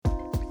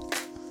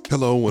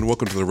Hello and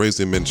welcome to the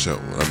Raising Men Show.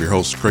 I'm your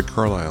host, Craig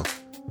Carlisle.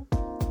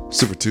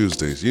 Super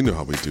Tuesdays, you know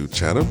how we do,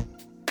 Chatham.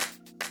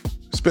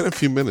 It's been a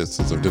few minutes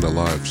since I've done a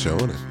live show,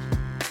 and I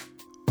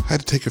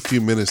had to take a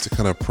few minutes to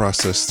kind of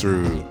process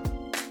through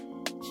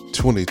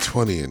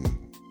 2020 and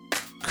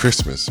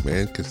Christmas,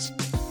 man, because,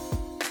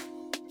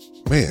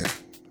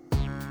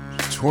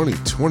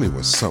 2020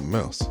 was something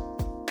else.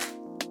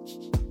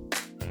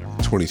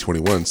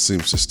 2021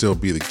 seems to still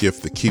be the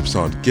gift that keeps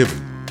on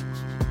giving.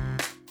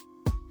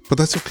 But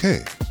that's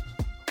okay.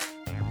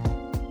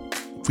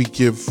 If we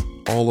give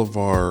all of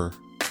our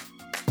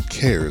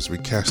cares, we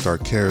cast our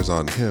cares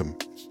on Him,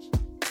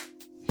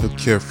 He'll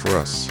care for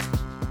us.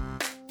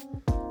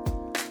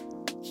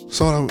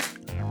 So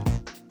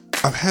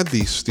I've had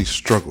these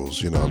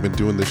struggles, I've been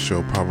doing this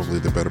show probably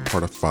the better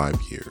part of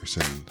 5 years,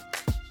 and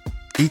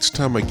each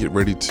time I get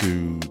ready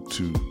to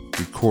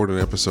record an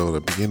episode, I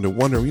begin to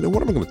wonder,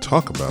 what am I going to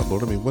talk about,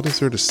 Lord? What is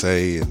there to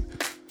say and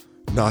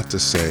not to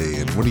say,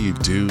 and what do you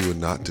do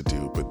and not to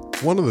do?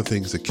 But one of the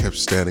things that kept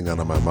standing out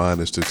on my mind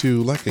is to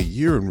do like a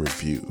year in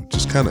review,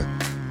 just kind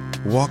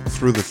of walk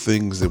through the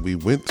things that we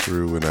went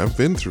through and I've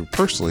been through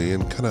personally,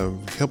 and kind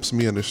of helps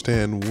me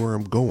understand where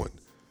I'm going.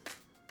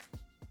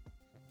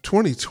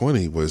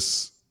 2020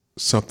 was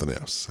something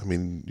else.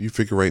 You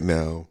figure right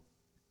now,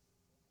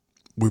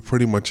 we're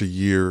pretty much a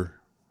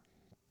year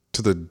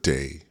to the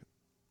day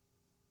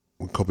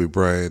when Kobe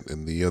Bryant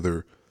and the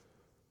other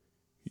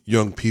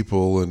young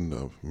people and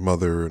a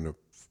mother and a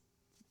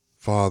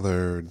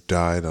father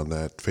died on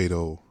that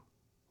fatal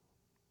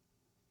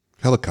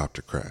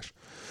helicopter crash.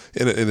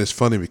 And it's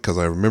funny because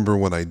I remember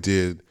when I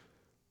did,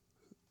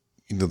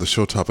 the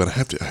show top, and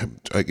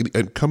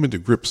I come into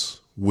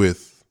grips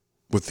with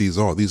what these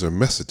are. These are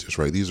messages,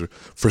 right? These are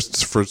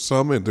for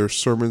some, and they're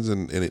sermons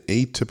in an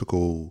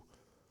atypical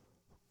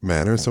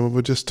manner. Some of them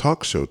are just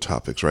talk show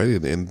topics, right?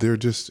 And they're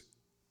just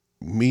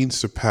means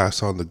to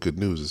pass on the good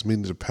news. It's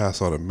means to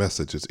pass on a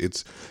message.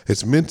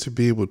 It's meant to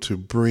be able to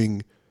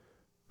bring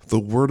the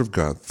Word of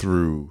God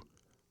through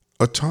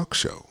a talk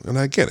show. And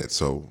I get it.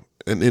 So,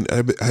 and I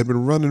had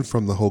been running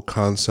from the whole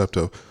concept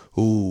of,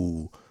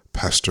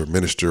 pastor,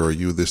 minister, are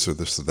you this or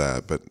this or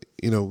that? But,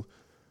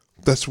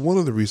 that's one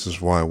of the reasons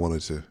why I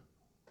wanted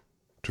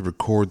to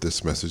record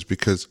this message,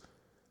 because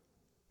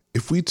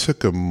if we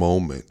took a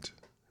moment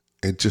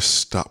and just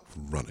stopped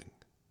running,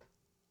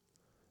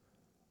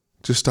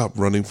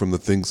 from the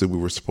things that we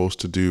were supposed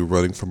to do,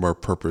 running from our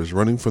purpose,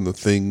 running from the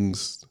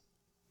things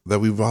that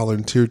we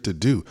volunteered to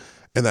do.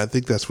 And I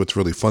think that's what's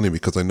really funny,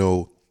 because I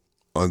know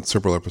on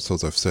several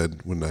episodes I've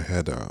said, when I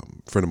had a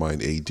friend of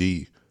mine, AD,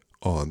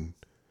 on,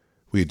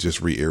 we had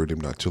just re-aired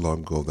him not too long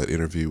ago, that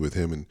interview with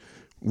him. And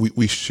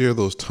we share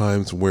those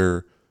times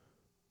where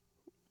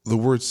the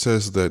word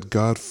says that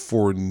God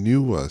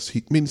foreknew us.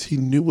 He means He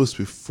knew us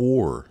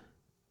before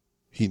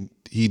He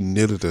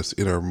knitted us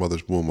in our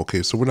mother's womb.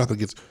 Okay, so we're not going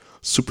to get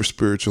super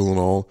spiritual and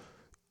all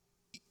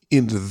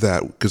into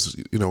that, because,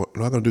 we're not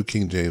going to do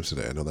King James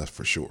today. I know that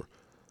for sure.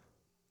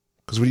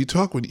 Because when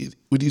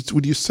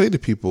you say to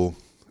people,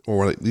 or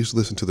when I used to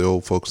listen to the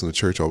old folks in the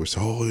church always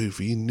say, if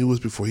He knew us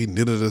before He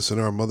knitted us in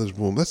our mother's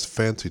womb, that's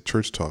fancy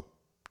church talk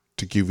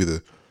to give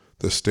you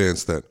the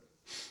stance that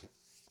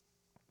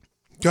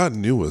God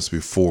knew us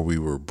before we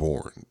were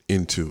born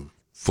into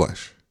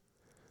flesh.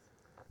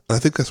 And I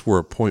think that's where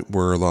a point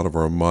where a lot of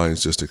our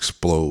minds just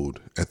explode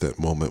at that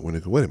moment, when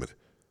you go, wait a minute.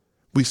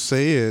 We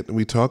say it and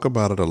we talk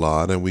about it a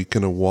lot, and we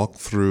kind of walk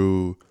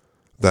through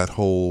that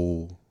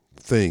whole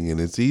thing. And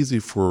it's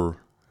easy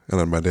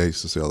and my dad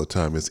used to say all the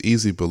time, it's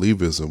easy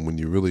believism when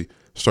you really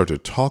start to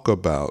talk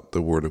about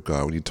the Word of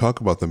God, when you talk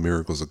about the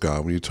miracles of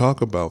God, when you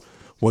talk about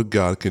what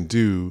God can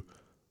do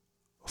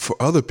for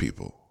other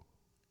people.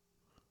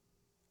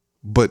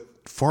 But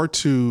far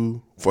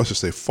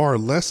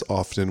less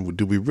often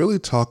do we really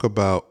talk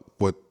about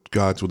what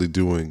God's really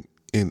doing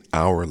in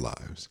our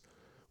lives,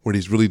 what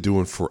He's really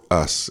doing for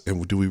us,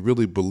 and do we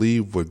really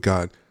believe what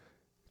God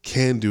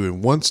can do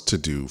and wants to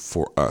do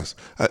for us?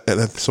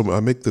 So I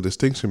make the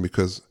distinction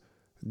because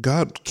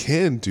God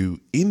can do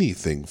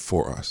anything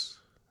for us.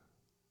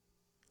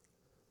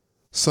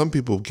 Some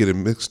people get it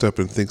mixed up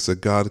and thinks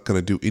that God is going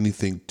to do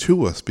anything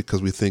to us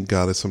because we think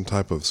God is some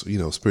type of,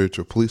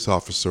 spiritual police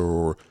officer,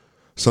 or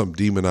some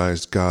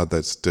demonized God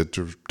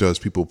that does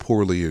people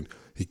poorly, and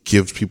He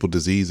gives people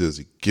diseases,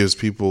 He gives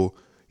people,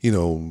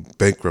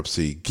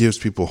 bankruptcy, He gives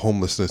people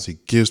homelessness, He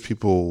gives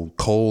people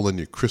coal in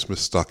your Christmas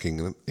stocking.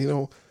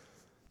 And,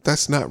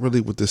 that's not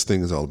really what this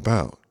thing is all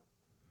about.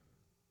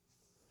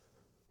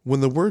 When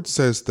the Word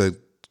says that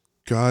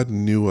God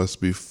knew us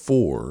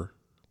before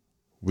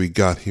we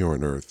got here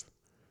on earth,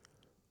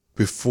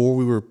 before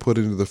we were put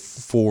into the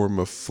form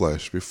of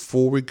flesh,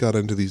 before we got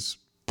into these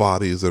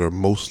bodies that are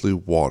mostly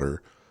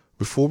water,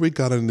 before we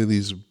got into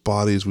these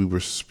bodies, we were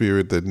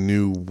spirit that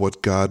knew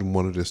what God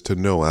wanted us to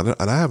know. And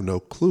I have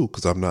no clue,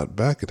 because I'm not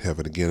back in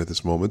heaven again at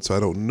this moment, so I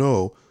don't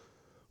know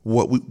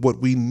what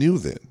we knew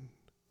then.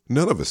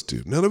 None of us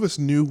do. None of us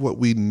knew what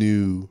we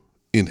knew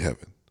in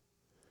heaven.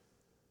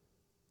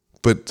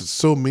 But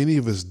so many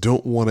of us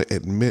don't want to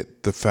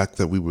admit the fact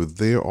that we were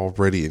there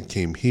already and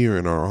came here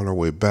and are on our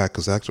way back,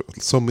 because actually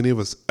so many of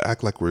us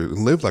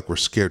live like we're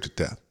scared to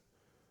death.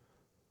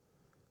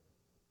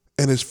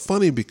 And it's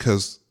funny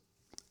because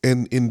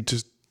in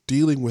just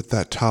dealing with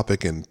that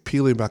topic and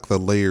peeling back the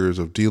layers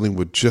of dealing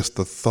with just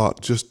the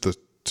thought, okay,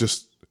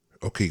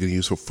 you're going to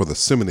use it for the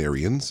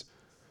seminarians.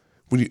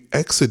 When you're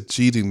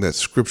exegeting that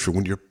scripture,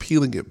 when you're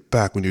peeling it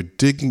back, when you're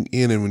digging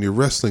in, and when you're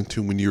wrestling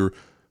to, when you're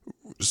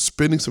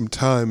spending some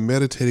time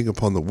meditating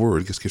upon the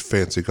word, just get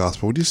fancy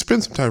gospel. When you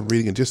spend some time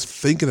reading and just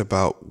thinking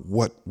about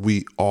what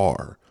we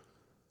are,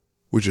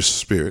 we're just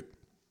spirit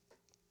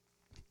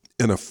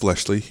in a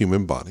fleshly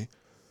human body.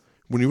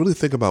 When you really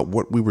think about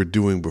what we were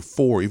doing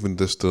before, even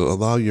just to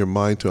allow your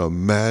mind to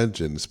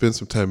imagine, spend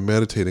some time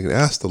meditating and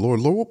ask the Lord,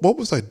 what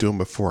was I doing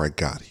before I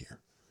got here?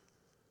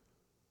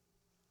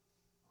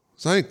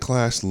 Was I in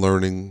class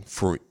learning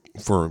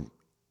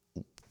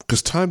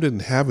because time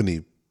didn't have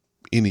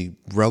any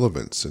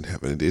relevance in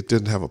heaven. It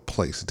didn't have a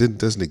place. It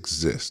doesn't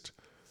exist.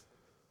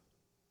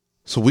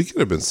 So we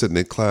could have been sitting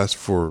in class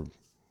for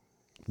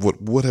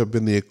what would have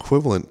been the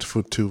equivalent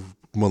to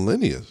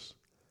millennia,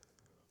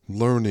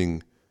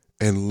 learning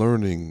and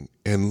learning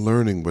and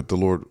learning what the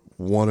Lord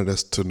wanted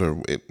us to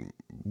know,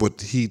 what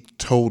he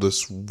told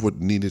us what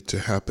needed to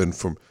happen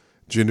from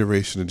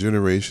generation to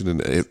generation.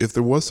 And if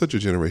there was such a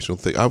generational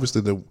thing,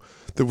 obviously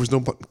there was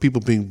no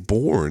people being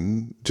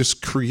born,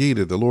 just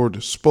created. The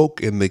Lord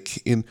spoke and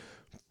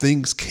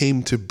things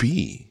came to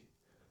be.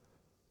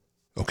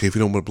 Okay, if you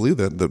don't want to believe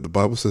that, the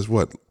Bible says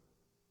what?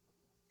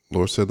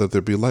 Lord said that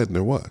there be light, and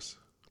there was.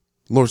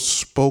 Lord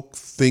spoke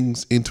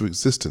things into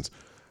existence.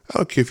 I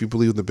don't care if you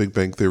believe in the Big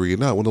Bang Theory or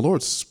not. When the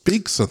Lord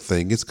speaks a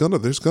thing, there's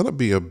gonna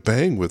be a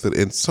bang with it,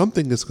 and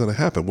something is gonna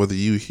happen. Whether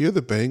you hear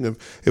the bang,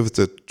 if it's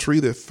a tree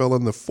that fell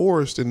in the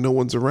forest and no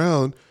one's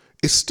around,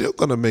 it's still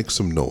gonna make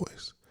some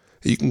noise.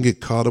 You can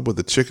get caught up with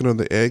the chicken or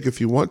the egg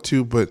if you want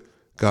to, but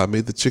God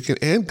made the chicken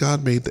and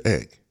God made the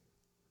egg.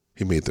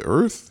 He made the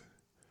earth.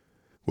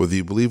 Whether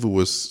you believe it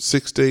was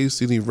 6 days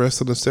and he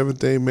rested on the seventh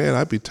day, man,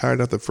 I'd be tired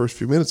after the first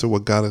few minutes of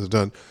what God has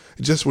done.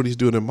 Just what he's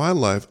doing in my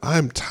life,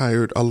 I'm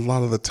tired a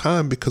lot of the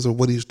time because of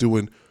what he's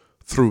doing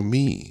through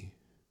me,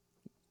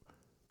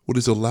 what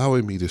he's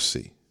allowing me to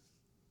see.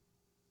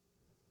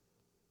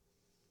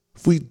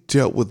 If we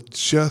dealt with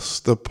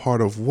just the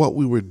part of what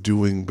we were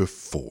doing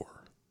before,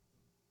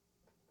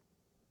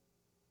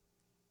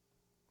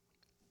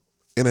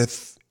 and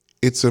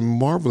it's a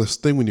marvelous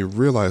thing when you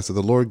realize that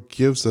the Lord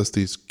gives us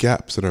these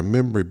gaps in our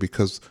memory,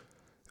 because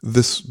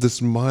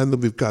this mind that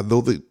we've got,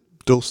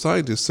 though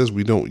scientists says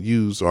we don't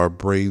use our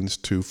brains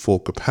to full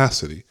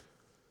capacity,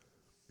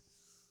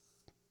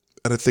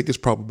 and I think it's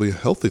probably a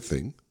healthy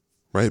thing,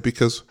 right?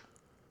 Because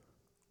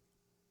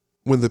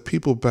when the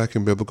people back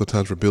in biblical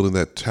times were building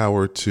that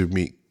tower to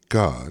meet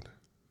God,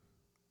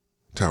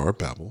 Tower of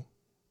Babel,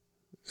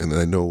 and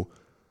I know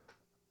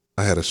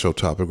I had a show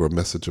topic or a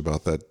message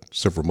about that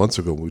several months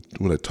ago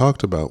when I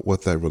talked about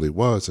what that really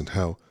was and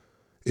how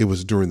it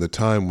was during the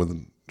time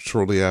when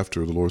shortly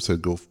after the Lord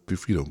said, go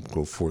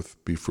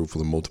forth, be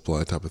fruitful and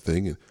multiply type of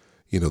thing. And,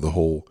 the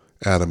whole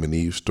Adam and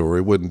Eve story.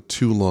 It wasn't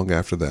too long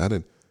after that.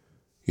 And,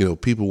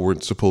 people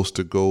weren't supposed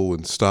to go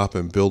and stop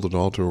and build an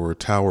altar or a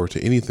tower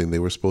to anything. They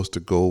were supposed to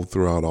go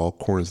throughout all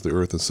corners of the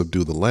earth and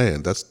subdue the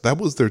land. That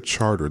was their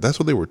charter. That's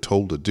what they were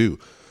told to do.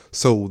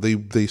 So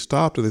they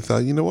stopped and they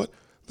thought, you know what?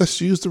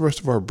 Let's use the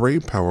rest of our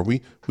brain power.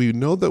 We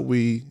know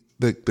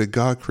that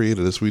God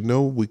created us. We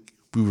know we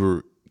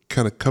were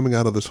kind of coming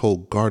out of this whole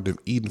Garden of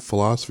Eden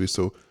philosophy.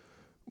 So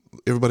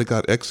everybody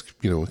got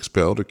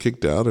expelled or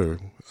kicked out, or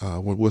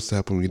what's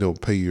happened when you don't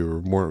pay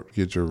your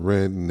mortgage or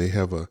rent, and they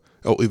have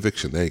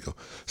eviction. There you go.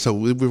 So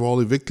we were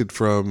all evicted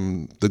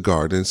from the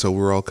garden. So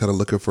we're all kind of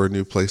looking for a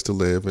new place to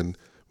live and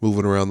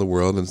moving around the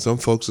world. And some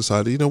folks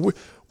decided,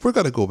 we're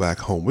going to go back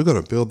home. We're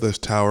going to build this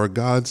tower.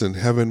 God's in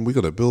heaven. We're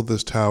going to build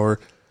this tower.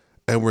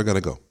 And we're going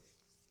to go.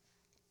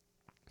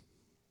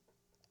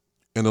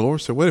 And the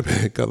Lord said, wait a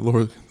minute,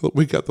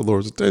 we got the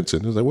Lord's attention.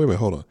 He was like, wait a minute,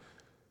 hold on.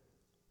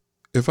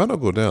 If I don't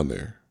go down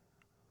there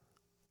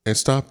and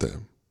stop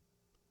them,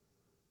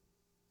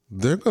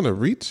 they're going to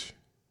reach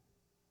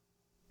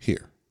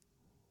here,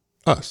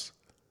 us.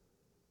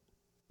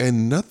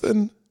 And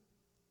nothing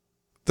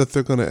that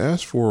they're going to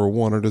ask for or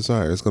want or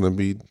desire is going to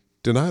be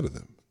denied of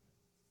them.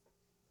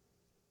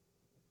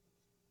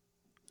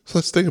 So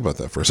let's think about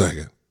that for a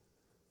second.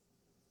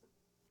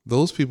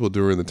 Those people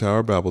during the Tower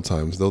of Babel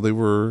times, though they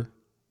were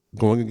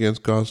going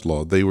against God's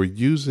law, they were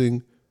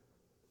using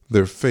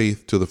their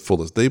faith to the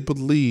fullest. They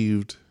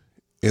believed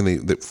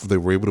they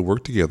were able to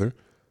work together.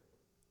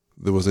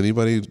 There was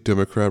anybody,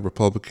 Democrat,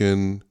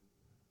 Republican,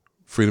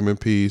 Freedom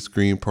and Peace,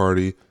 Green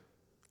Party.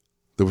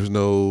 There was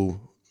no,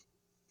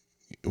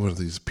 what are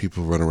these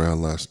people running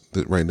around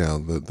right now?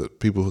 The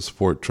people who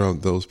support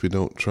Trump, those who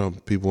don't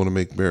Trump, people want to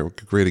make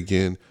America great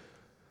again.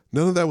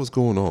 None of that was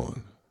going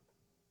on.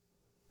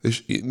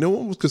 No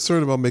one was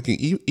concerned about making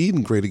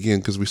Eden great again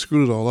because we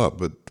screwed it all up.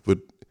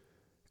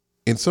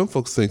 And some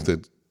folks think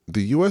that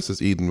the U.S.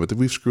 is Eden, but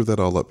we've screwed that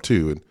all up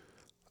too. And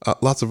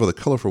lots of other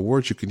colorful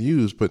words you can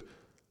use, but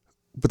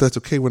that's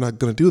okay. We're not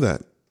going to do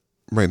that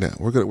right now.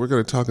 We're going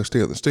to talk and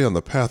stay on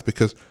the path,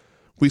 because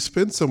we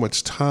spend so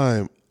much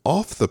time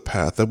off the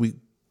path that we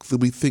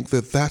think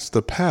that that's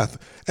the path.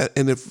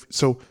 And if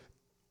so,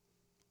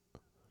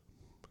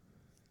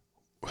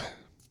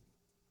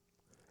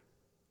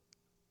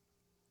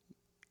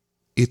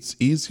 it's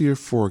easier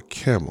for a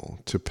camel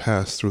to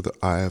pass through the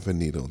eye of a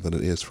needle than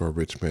it is for a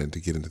rich man to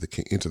get into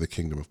the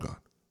kingdom of God,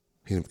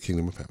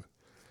 kingdom of heaven.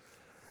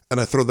 And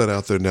I throw that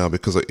out there now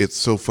because it's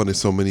so funny.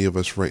 So many of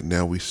us right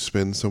now, we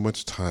spend so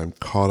much time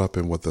caught up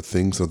in what the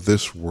things of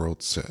this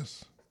world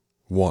says,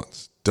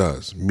 wants,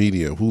 does,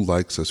 media, who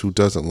likes us, who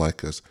doesn't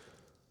like us,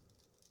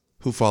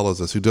 who follows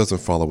us, who doesn't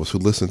follow us, who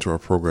listens to our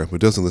program, who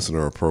doesn't listen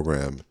to our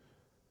program.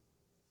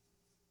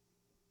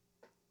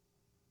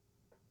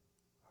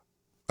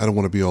 I don't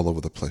want to be all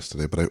over the place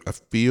today, but I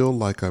feel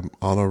like I'm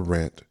on a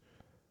rant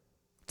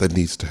that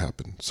needs to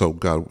happen. So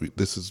God,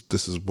 this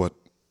is what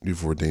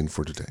you've ordained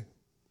for today.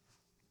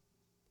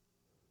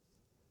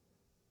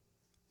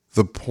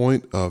 The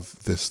point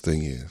of this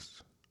thing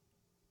is,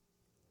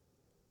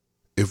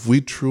 if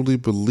we truly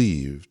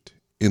believed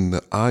in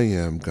the I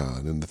am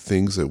God and the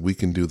things that we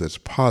can do that's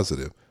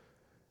positive,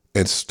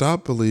 and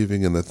stop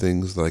believing in the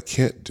things that I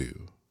can't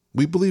do,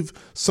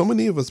 so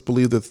many of us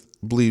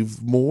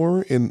believe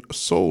more in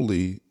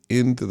solely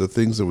into the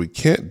things that we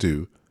can't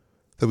do,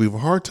 that we have a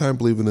hard time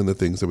believing in the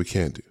things that we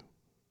can do.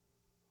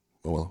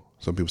 Well,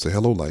 some people say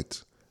hello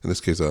lights. In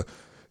this case,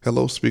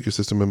 hello speaker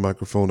system and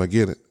microphone. I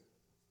get it.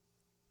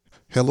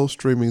 Hello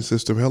streaming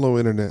system. Hello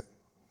internet.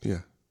 Yeah.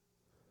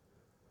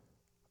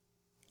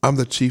 I'm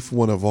the chief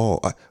one of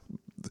all.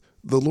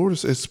 The Lord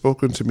has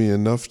spoken to me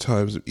enough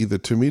times, either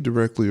to me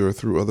directly or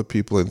through other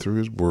people and through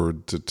his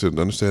word, to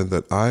understand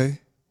that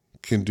I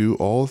can do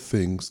all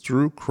things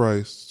through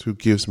Christ who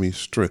gives me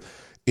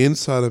strength.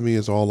 Inside of me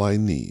is all I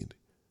need.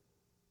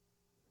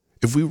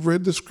 If we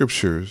read the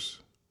scriptures,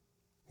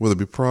 whether it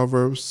be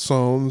Proverbs,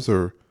 Psalms,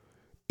 or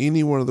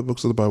any one of the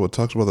books of the Bible that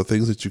talks about the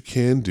things that you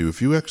can do,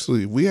 if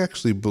we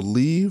actually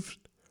believed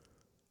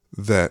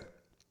that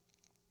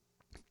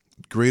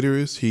greater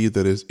is he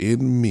that is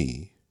in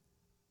me,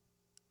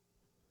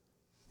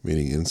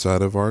 meaning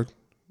inside of our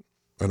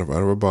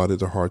body,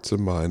 the hearts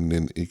and mind,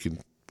 and you can,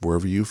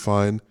 wherever you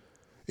find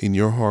in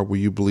your heart where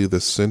you believe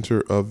the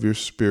center of your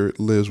spirit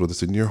lives, whether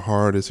it's in your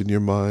heart, it's in your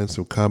mind,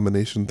 some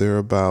combination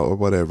thereabout or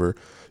whatever,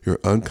 your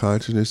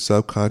unconsciousness,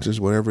 subconscious,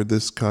 whatever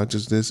this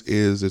consciousness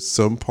is, it's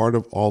some part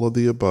of all of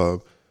the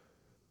above.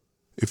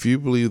 If you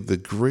believe the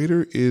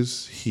greater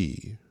is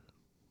he,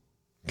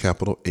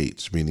 capital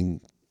H,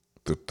 meaning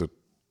the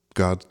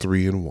God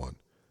 3 in 1,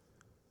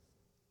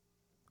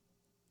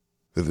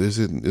 that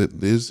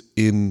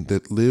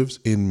lives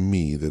in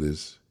me, that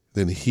is,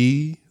 then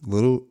he,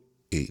 little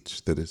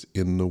h, that is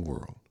in the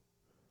world.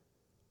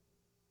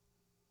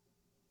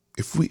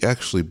 If we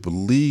actually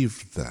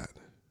believed that,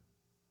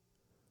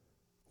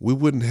 we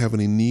wouldn't have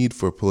any need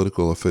for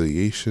political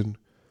affiliation,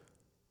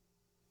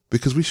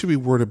 because we should be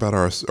worried about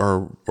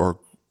our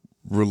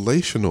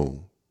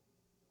relational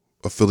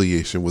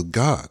affiliation with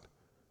God,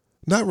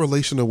 not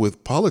relational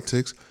with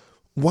politics.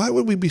 Why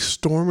would we be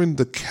storming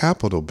the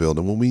Capitol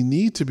building when we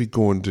need to be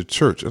going to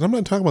church? And I'm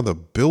not talking about the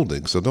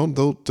building. So don't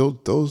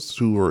those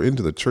who are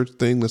into the church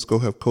thing, let's go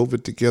have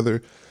COVID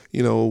together.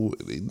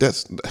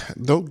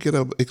 Don't get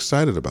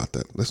excited about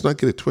that. Let's not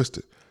get it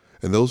twisted.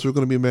 And those who are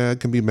going to be mad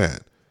can be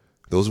mad.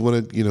 Those who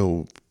want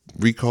to,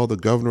 recall the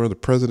governor or the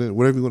president,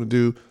 whatever you want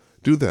to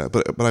do that.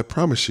 But I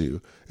promise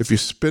you, if you're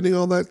spending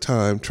all that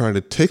time trying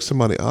to take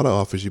somebody out of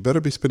office, you better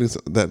be spending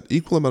that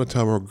equal amount of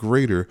time or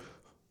greater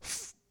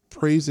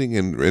praising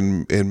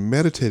and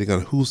meditating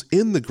on who's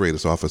in the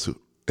greatest office.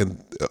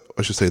 And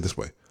I should say it this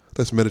way,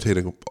 that's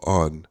meditating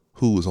on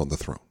who is on the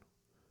throne.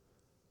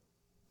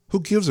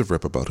 Who gives a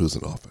rip about who's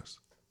in office?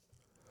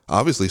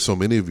 Obviously, so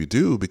many of you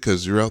do,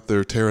 because you're out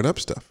there tearing up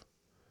stuff,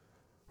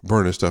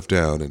 burning stuff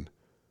down and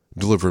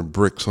delivering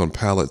bricks on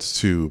pallets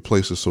to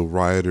places so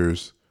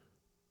rioters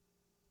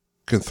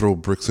can throw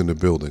bricks into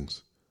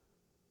buildings,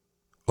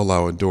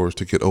 allowing doors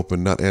to get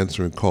open, not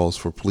answering calls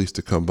for police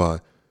to come by,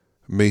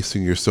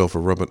 macing yourself or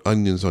rubbing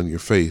onions on your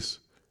face.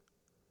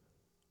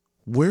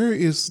 Where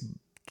is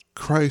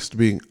Christ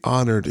being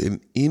honored in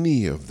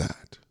any of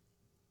that?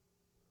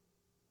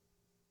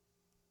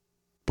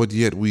 But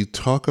yet we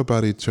talk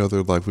about each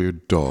other like we're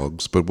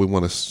dogs, but we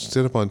want to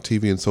sit up on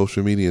TV and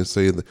social media and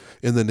say,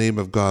 in the name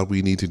of God,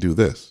 we need to do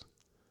this.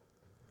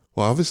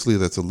 Well, obviously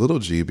that's a little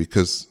g,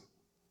 because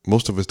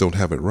most of us don't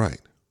have it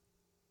right.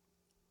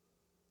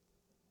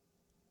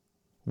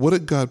 What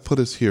did God put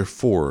us here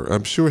for?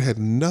 I'm sure it had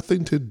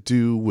nothing to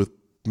do with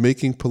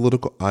making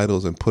political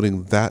idols and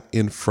putting that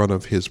in front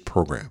of his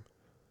program.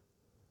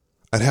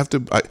 I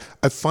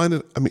find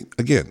it,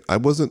 again, I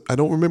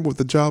don't remember what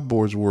the job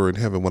boards were in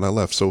heaven when I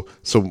left. So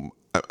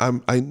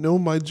I know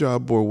my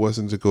job board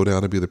wasn't to go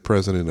down and be the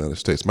president of the United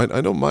States.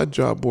 I know my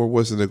job board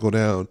wasn't to go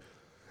down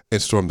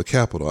and storm the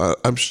Capitol.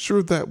 I'm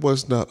sure that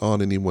was not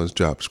on anyone's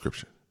job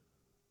description.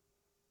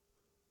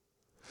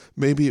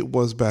 Maybe it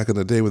was back in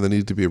the day when there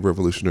needed to be a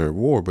revolutionary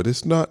war, but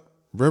it's not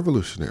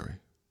revolutionary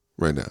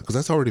right now because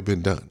that's already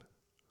been done.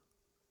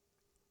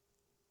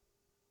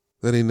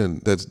 That ain't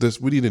none.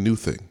 We need a new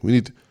thing. We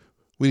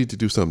need to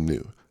do something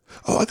new.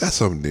 Oh, I got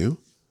something new.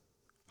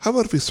 How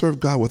about if we serve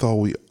God with all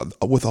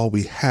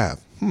we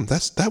have?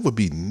 That would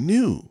be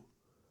new.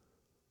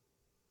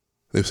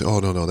 They say, oh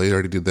no, they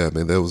already did that,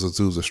 man. That was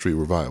Azusa Street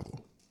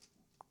revival.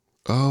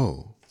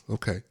 Oh,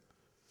 okay.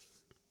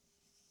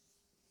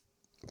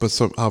 But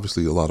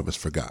obviously a lot of us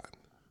forgot.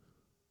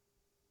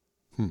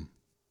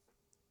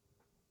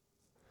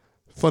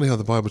 Funny how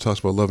the Bible talks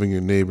about loving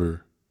your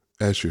neighbor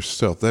as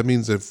yourself. That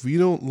means if you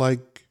don't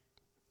like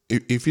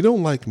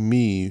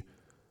me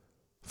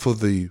for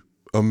the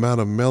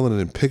amount of melanin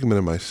and pigment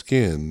in my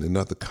skin and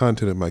not the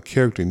content of my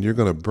character, and you're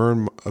going to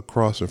burn a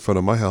cross in front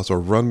of my house or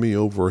run me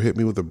over or hit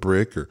me with a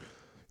brick or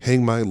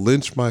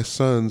lynch my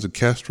sons and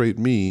castrate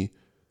me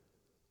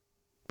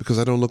because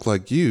I don't look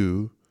like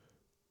you,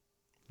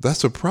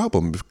 that's a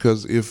problem.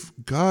 Because if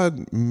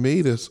God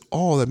made us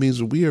all, that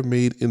means we are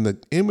made in the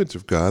image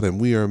of God and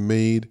we are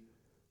made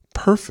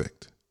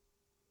perfect.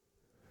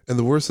 And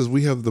the word says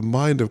we have the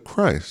mind of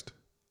Christ.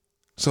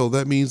 So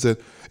that means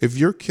that if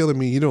you're killing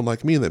me, you don't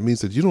like me, that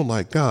means that you don't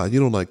like God, you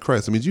don't like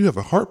Christ. It means you have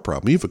a heart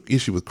problem. You have an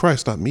issue with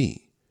Christ, not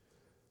me.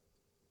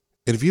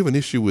 And if you have an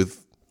issue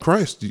with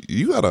Christ,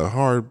 you got a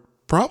hard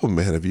problem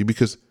ahead of you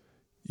because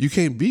you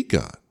can't beat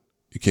God.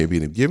 You can't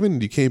beat him given,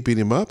 you can't beat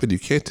him up, and you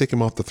can't take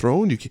him off the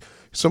throne.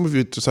 Some of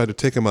you decide to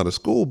take him out of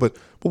school, but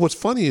what's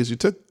funny is you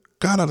took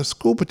God out of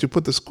school, but you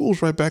put the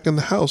schools right back in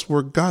the house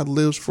where God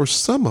lives for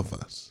some of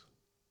us.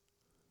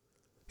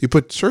 You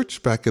put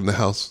church back in the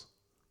house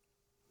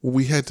where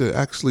we had to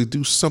actually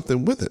do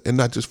something with it and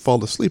not just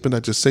fall asleep and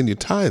not just send you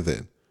tithe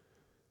in.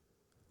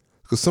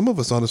 Because some of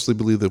us honestly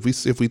believe that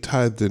if we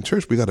tithed in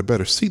church, we got a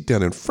better seat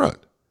down in front,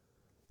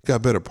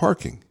 got better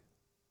parking,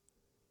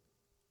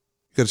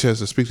 you got a chance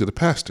to speak to the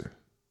pastor,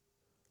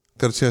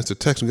 got a chance to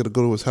text him, got to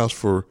go to his house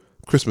for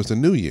Christmas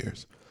and New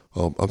Year's.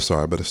 Oh, I'm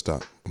sorry, I better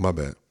stop. My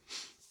bad.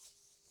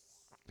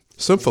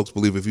 Some folks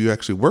believe if you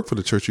actually work for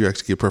the church, you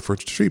actually get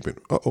preferential treatment.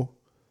 Uh-oh.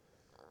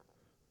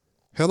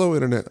 Hello,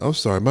 Internet. I'm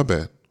sorry, my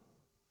bad.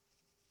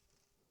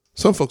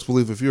 Some folks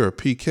believe if you're a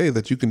PK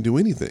that you can do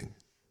anything.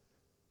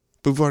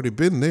 But we've already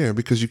been there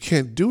because you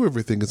can't do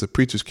everything as a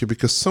preacher's kid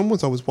because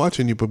someone's always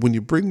watching you. But when you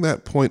bring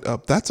that point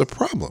up, that's a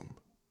problem.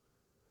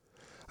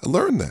 I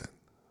learned that.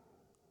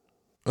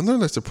 I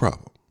learned that's a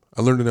problem.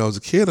 I learned it when I was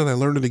a kid and I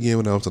learned it again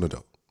when I was an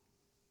adult.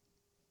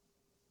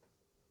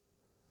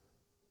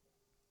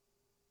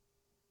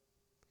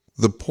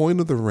 The point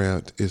of the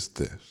rant is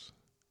this.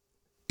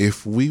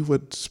 If we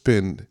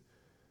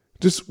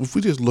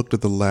just looked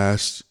at the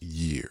last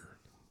year,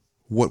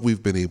 what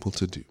we've been able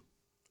to do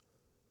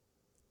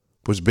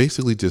was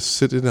basically just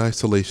sit in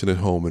isolation at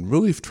home and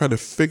really try to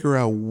figure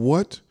out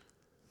what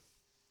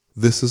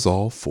this is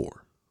all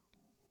for.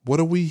 What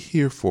are we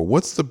here for?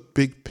 What's the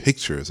big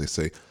picture, as they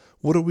say?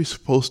 What are we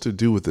supposed to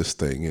do with this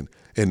thing?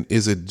 And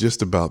is it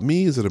just about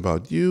me? Is it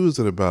about you? Is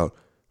it about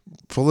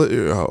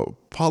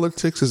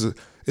politics?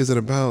 Is it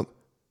about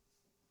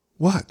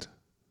what?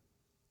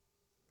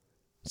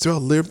 It's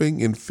about living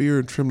in fear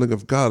and trembling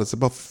of God. It's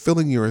about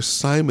fulfilling your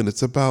assignment.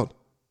 It's about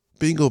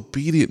being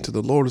obedient to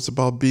the Lord. It's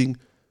about being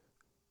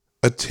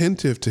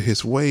attentive to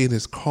his way and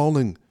his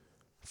calling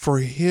for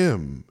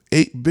him.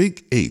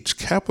 Big H,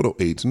 capital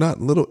H,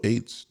 not little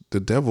h, the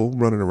devil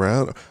running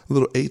around,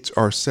 little h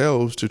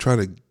ourselves to try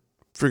to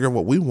figure out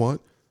what we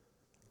want.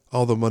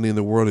 All the money in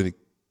the world and it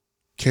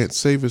can't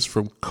save us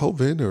from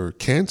COVID or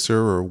cancer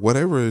or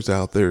whatever is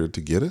out there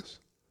to get us.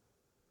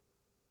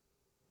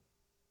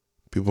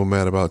 People are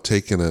mad about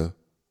taking a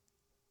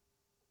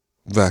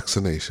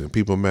vaccination.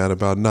 People are mad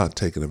about not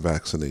taking a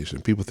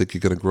vaccination. People think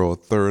you're going to grow a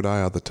third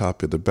eye out the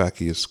top of the back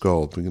of your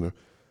skull.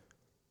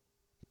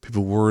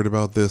 People worried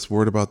about this,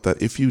 worried about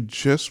that. If you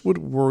just would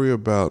worry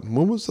about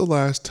when was the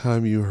last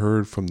time you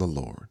heard from the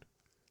Lord?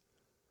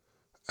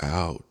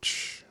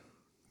 Ouch.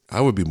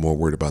 I would be more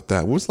worried about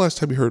that. When was the last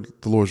time you heard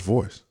the Lord's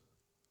voice?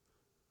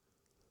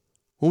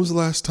 When was the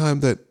last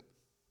time that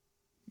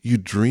you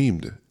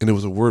dreamed and it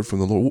was a word from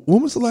the Lord?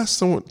 When was the last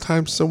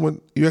time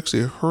you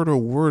actually heard a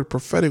word,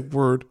 prophetic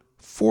word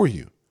for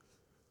you?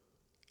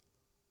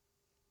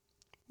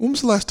 When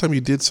was the last time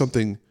you did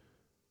something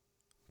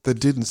that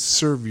didn't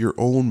serve your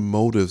own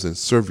motives and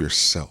serve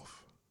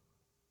yourself?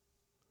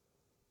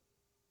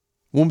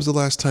 When was the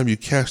last time you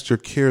cast your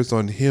cares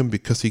on him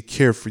because he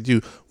cared for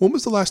you? When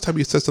was the last time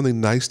you said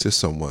something nice to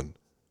someone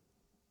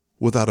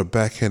without a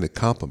backhanded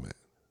compliment?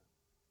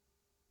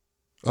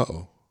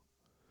 Uh-oh.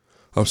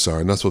 I'm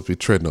sorry, I'm not supposed to be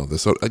treading on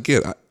this. So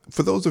again,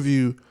 for those of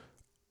you,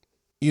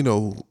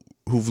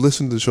 who've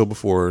listened to the show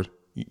before,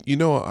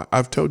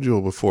 I've told you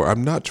all before,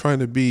 I'm not trying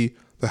to be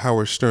the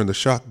Howard Stern, the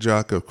shock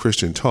jock of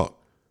Christian talk.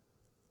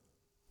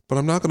 But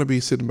I'm not going to be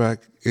sitting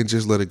back and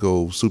just let it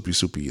go soupy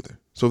either.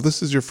 So if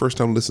this is your first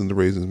time listening to the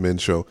Raising Men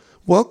Show,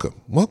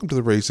 welcome. Welcome to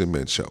the Raising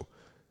Men Show.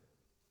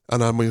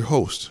 And I'm your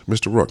host,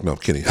 Mr. Rourke. No, I'm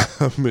kidding.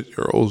 I'm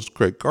your host,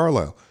 Craig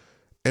Carlisle.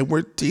 And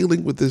we're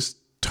dealing with this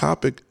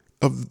topic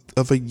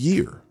of a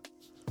year.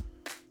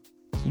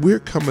 We're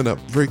coming up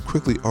very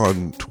quickly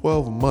on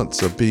 12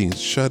 months of being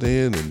shut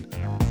in, and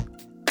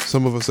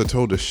some of us are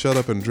told to shut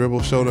up and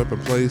dribble, shut up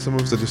and play. Some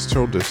of us are just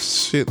told to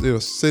sit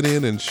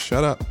in and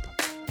shut up.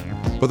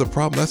 But the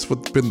problem, that's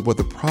what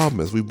the problem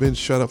is. We've been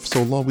shut up for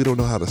so long, we don't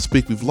know how to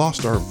speak. We've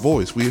lost our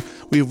voice.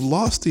 We've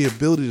lost the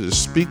ability to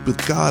speak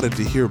with God and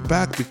to hear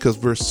back because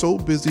we're so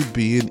busy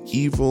being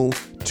evil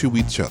to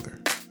each other.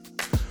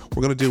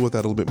 We're going to deal with that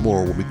a little bit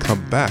more when we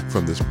come back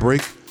from this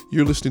break.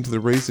 You're listening to the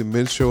Raising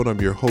Men Show, and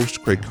I'm your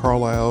host, Craig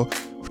Carlisle.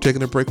 We're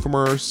taking a break from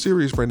our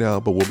series right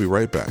now, but we'll be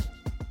right back.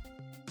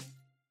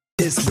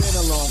 It's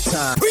been a long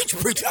time.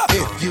 Preach up.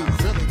 If you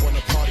really want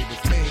to party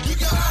with me, you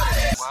got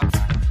it.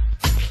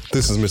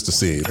 This is Mr.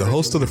 C, the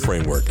host of The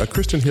Framework, a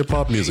Christian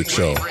hip-hop music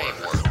show.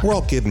 We're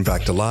all getting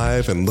back to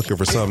life and looking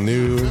for something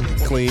new,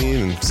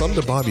 clean, and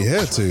something to bob your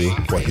head to.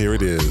 Well, here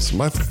it is.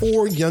 My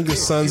 4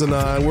 youngest sons and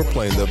I, we're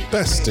playing the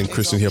best in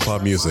Christian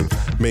hip-hop music.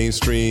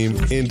 Mainstream,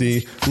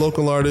 indie,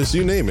 local artists,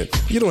 you name it.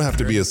 You don't have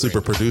to be a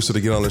super producer to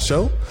get on the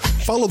show.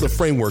 Follow The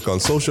Framework on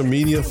social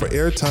media for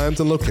airtimes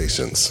and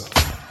locations.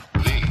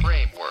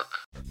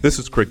 This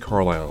is Craig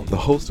Carlisle, the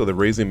host of the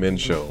Raising Men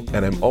Show,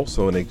 and I'm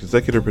also an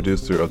executive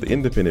producer of the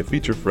independent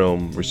feature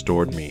film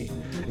Restored Me.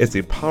 It's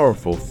a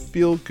powerful,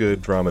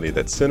 feel-good dramedy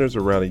that centers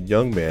around a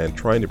young man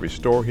trying to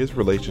restore his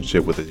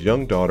relationship with his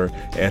young daughter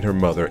and her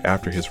mother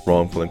after his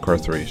wrongful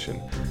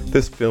incarceration.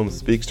 This film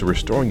speaks to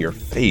restoring your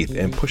faith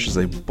and pushes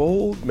a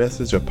bold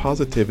message of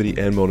positivity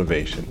and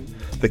motivation.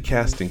 The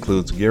cast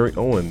includes Gary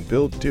Owen,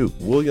 Bill Duke,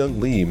 William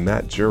Lee,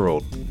 Matt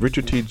Gerald,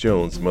 Richard T.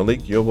 Jones, Malik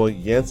Yoba,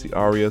 Yancey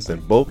Arias,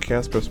 and Bo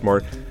Casper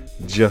Smart,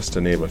 just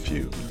to name a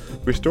few.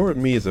 Restored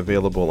Me is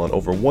available on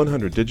over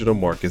 100 digital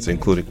markets,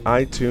 including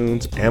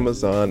iTunes,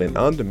 Amazon, and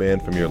on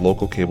demand from your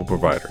local cable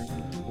provider.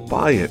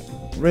 Buy it,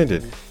 rent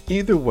it,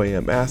 either way,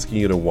 I'm asking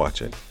you to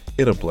watch it.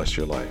 It'll bless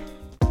your life.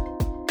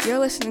 You're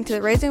listening to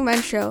the Raising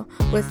Men Show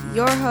with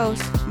your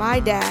host, my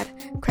dad,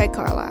 Craig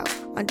Carlisle,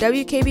 on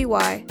WKBY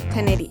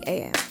 1080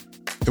 AM.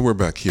 And we're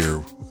back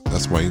here.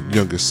 That's my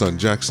youngest son,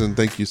 Jackson.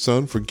 Thank you,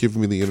 son, for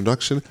giving me the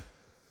introduction.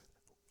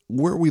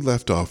 Where we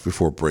left off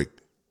before break,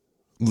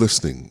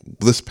 listening,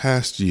 this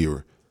past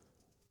year,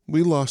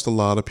 we lost a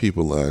lot of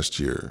people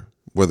last year,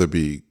 whether it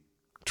be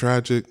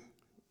tragic,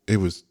 it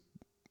was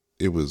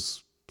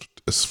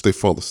they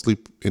fall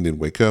asleep and then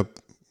wake up,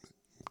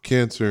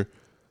 cancer.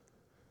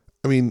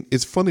 I mean,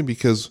 it's funny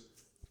because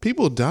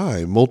people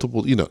die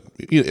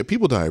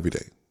people die every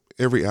day,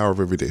 every hour of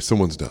every day,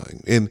 someone's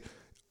dying. And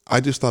I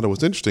just thought it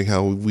was interesting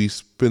how we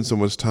spend so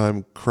much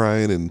time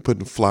crying and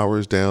putting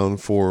flowers down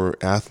for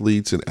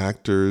athletes and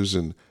actors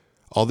and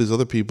all these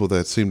other people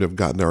that seem to have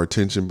gotten our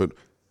attention. But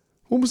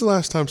when was the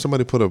last time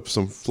somebody put up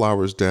some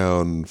flowers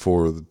down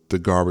for the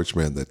garbage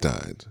man that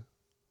died?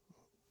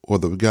 Or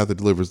the guy that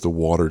delivers the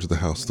water to the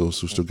house, those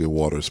who still get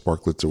water,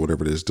 sparklets or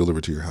whatever it is,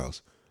 delivered to your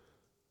house?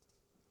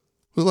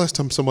 When was the last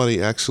time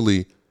somebody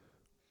actually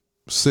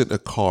sent a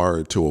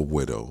card to a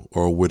widow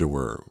or a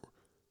widower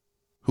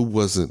who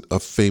wasn't a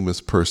famous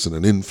person,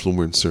 an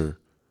influencer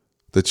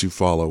that you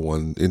follow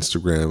on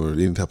Instagram or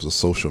any types of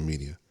social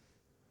media?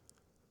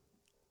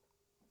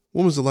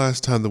 When was the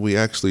last time that we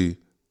actually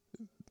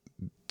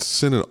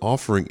sent an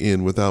offering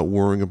in without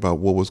worrying about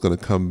what was going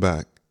to come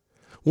back?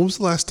 When was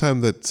the last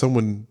time that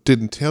someone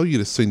didn't tell you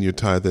to send your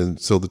tithe in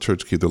so the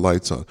church keep the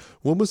lights on?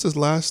 When was the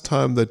last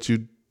time that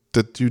you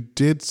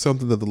did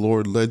something that the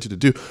Lord led you to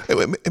do?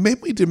 And maybe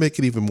we did make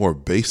it even more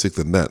basic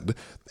than that.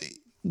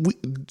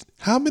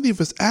 How many of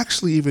us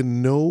actually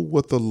even know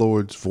what the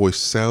Lord's voice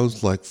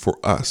sounds like for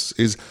us?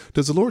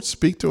 Does the Lord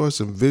speak to us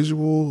in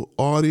visual,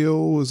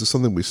 audio? Is it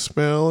something we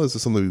smell? Is it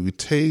something we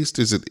taste?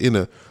 Is it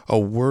in a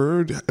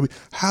word? I mean,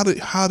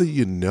 how do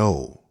you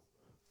know?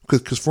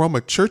 Because for all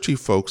my churchy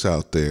folks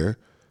out there,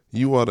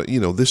 you ought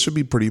to, this should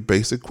be a pretty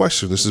basic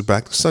question. This is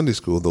back to Sunday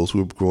school. Those who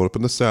have grown up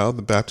in the South,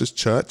 the Baptist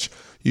church,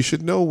 you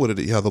should know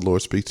how the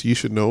Lord speaks to you. You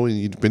should know, and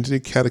you've been to the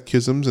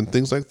catechisms and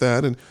things like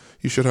that, and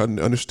you should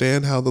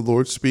understand how the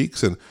Lord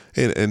speaks and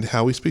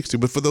how he speaks to you.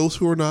 But for those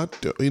who are not,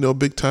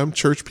 big time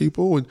church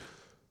people, and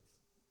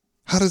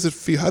how does it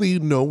feel? How do you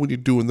know when you're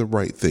doing the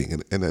right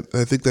thing? And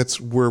I think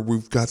that's where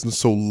we've gotten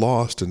so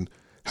lost and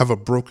have a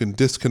broken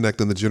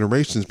disconnect in the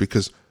generations,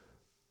 because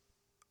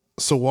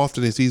so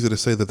often it's easy to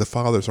say that the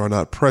fathers are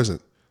not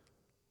present.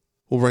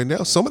 Well, right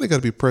now, somebody got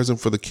to be present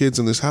for the kids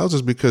in these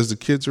houses because the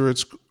kids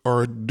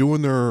are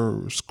doing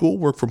their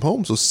schoolwork from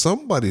home. So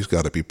somebody's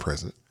got to be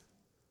present.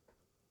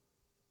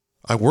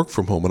 I work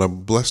from home, and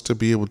I'm blessed to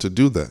be able to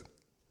do that.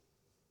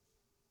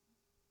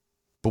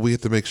 But we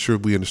have to make sure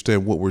we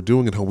understand what we're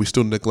doing and how we're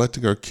still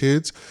neglecting our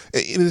kids.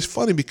 And it's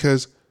funny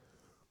because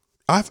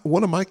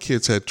one of my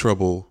kids had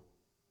trouble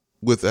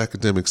with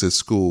academics at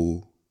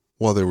school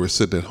while they were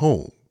sitting at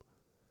home.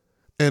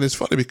 And it's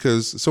funny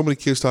because so many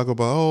kids talk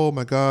about, oh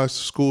my gosh,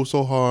 school's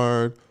so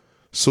hard.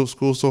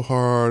 School's so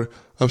hard.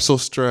 I'm so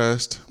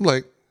stressed. I'm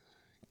like,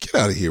 get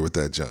out of here with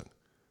that junk.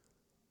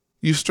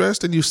 You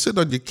stressed and you sit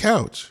on your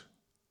couch.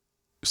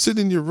 Sit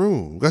in your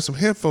room, got some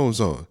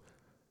headphones on.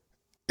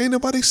 Ain't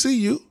nobody see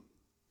you.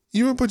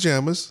 You're in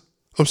pajamas.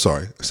 I'm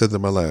sorry, I said that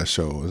in my last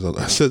show.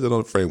 I said that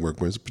on the framework,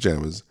 wearing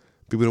pajamas.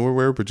 People don't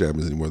wear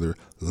pajamas anymore. They're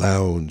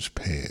lounge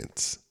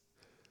pants.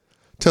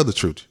 Tell the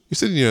truth. You're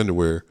sitting in your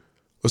underwear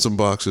or some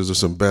boxers or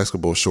some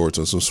basketball shorts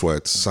or some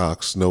sweats,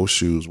 socks, no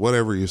shoes,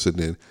 whatever you're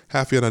sitting in.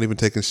 Half of you are not even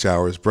taking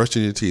showers,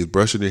 brushing your teeth,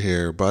 brushing your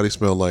hair, body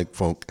smell like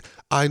funk.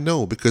 I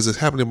know because it's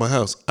happening in my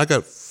house. I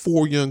got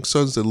 4 young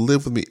sons that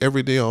live with me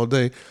every day, all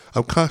day.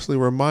 I'm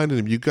constantly reminding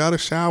them, you got to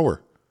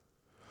shower.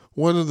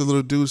 One of the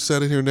little dudes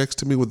sat in here next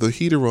to me with the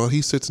heater on.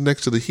 He sits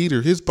next to the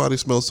heater. His body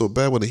smells so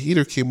bad when the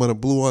heater came on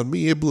and blew on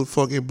me, it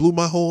blew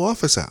my whole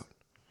office out.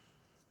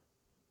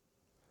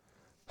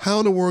 How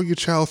in the world your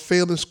child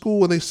failed in school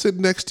when they sit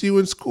next to you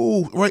in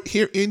school, right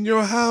here in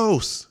your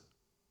house?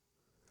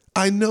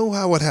 I know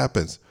how it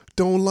happens.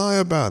 Don't lie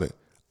about it.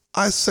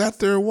 I sat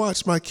there and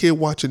watched my kid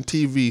watching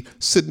TV,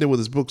 sitting there with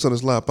his books on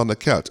his lap on the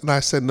couch, and I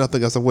said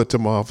nothing as I went to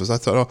my office. I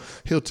thought, oh,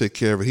 he'll take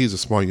care of it. He's a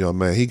smart young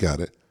man. He got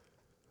it.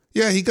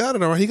 Yeah, he got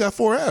it all right. He got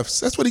 4 Fs.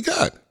 That's what he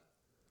got.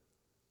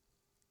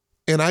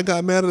 And I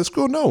got mad at the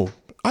school? No,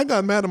 I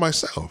got mad at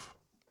myself.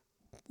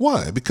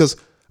 Why? Because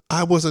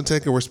I wasn't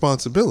taking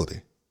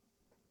responsibility.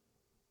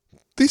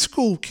 These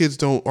school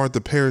kids aren't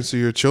the parents of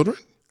your children.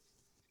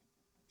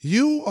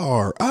 You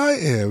are. I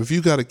am. If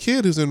you got a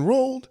kid who's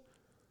enrolled,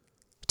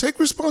 take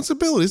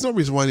responsibility. There's no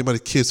reason why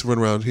kids run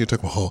around here and talk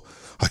about, oh,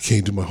 I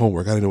can't do my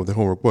homework. I didn't know what the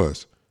homework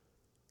was.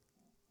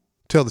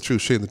 Tell the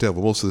truth, shame the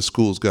devil. Most of the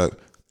schools got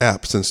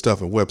apps and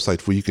stuff and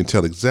websites where you can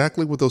tell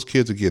exactly what those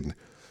kids are getting.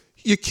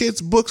 Your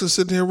kids' books are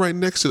sitting here right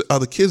next to the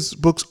other kids'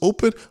 books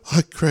open.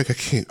 Oh, Craig, I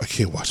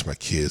can't watch my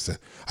kids. And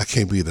I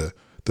can't be the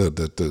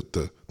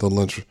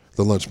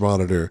lunch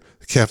monitor,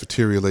 the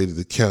cafeteria lady,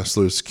 the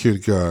counselor, the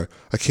security guard.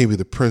 I can't be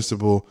the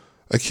principal.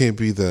 I can't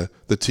be the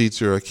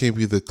teacher. I can't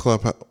be the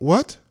club.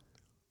 What?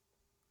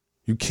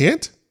 You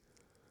can't?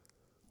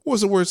 What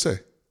does the word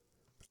say?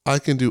 I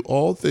can do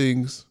all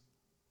things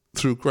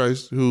through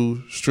Christ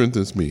who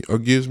strengthens me or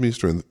gives me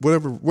strength.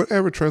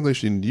 Whatever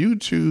translation you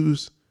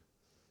choose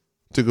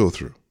to go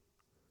through.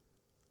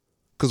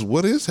 Because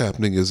what is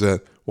happening is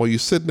that while you're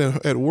sitting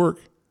at work,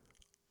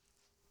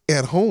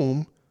 at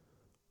home,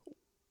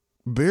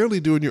 barely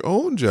doing your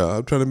own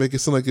job, trying to make it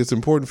sound like it's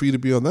important for you to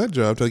be on that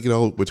job, trying to get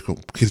all what's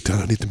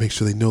done. I need to make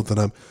sure they know that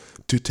I'm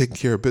taking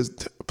care of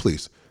business.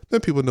 Please,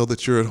 let people know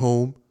that you're at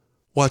home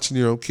watching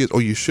your own kids. Oh,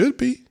 you should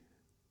be.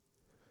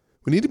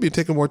 We need to be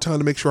taking more time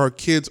to make sure our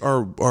kids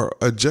are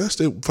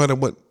adjusted, find out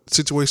what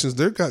situations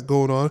they've got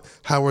going on.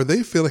 How are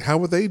they feeling?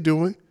 How are they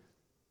doing?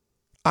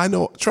 I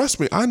know, trust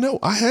me, I know.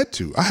 I had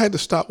to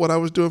stop what I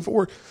was doing for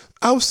work.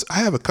 I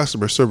have a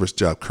customer service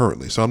job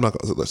currently, so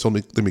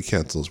let me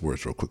cancel those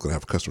words real quickly. I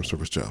have a customer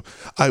service job.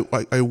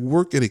 I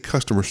work in a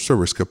customer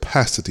service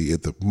capacity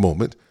at the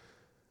moment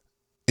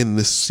in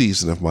this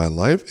season of my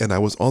life, and I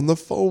was on the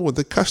phone with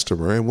the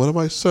customer, and one of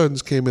my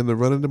sons came in to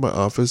run into my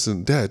office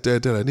and, Dad,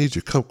 I need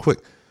you, come quick.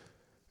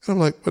 And I'm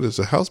like, what is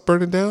the house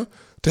burning down?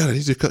 Dad, I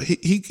need you to come.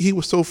 He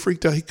was so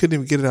freaked out he couldn't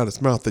even get it out of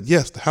his mouth that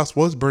yes, the house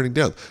was burning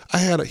down.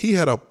 He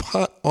had a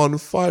pot on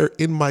fire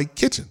in my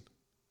kitchen.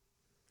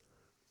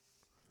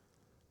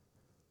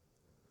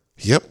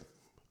 Yep,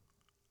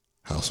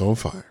 house on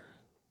fire.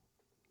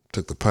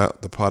 Took the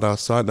pot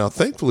outside. Now,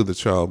 thankfully, the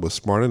child was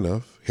smart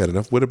enough. He had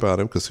enough wit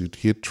about him because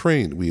he had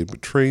trained. We had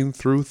been trained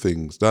through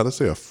things. Not to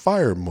say a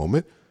fire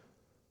moment,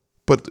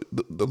 but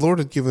the Lord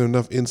had given him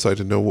enough insight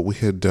to know what we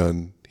had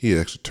done. He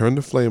actually turned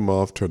the flame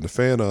off, turned the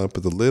fan on,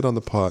 put the lid on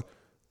the pot.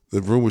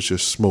 The room was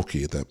just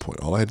smoky at that point.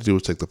 All I had to do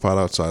was take the pot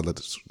outside,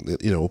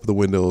 open the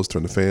windows,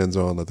 turn the fans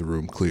on, let the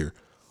room clear.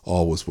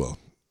 All was well.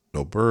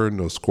 No burn,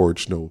 no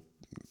scorch, no.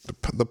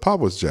 The pot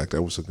was jacked. I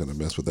wasn't going to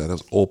mess with that. That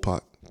was an old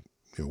pot.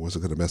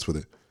 Wasn't going to mess with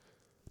it.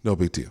 No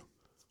big deal.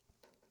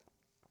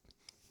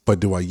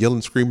 But do I yell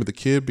and scream at the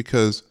kid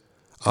because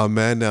I'm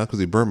mad now because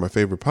he burned my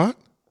favorite pot?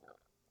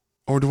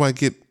 Or do I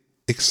get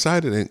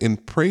excited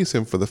and praise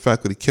him for the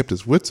fact that he kept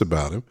his wits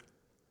about him?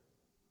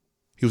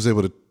 He was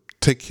able to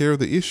take care of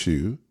the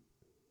issue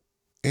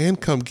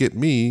and come get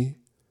me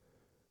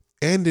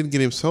and didn't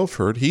get himself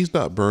hurt. He's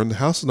not burned. The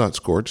house is not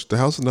scorched. The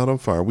house is not on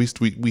fire.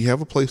 We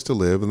have a place to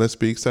live, and let's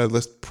be excited.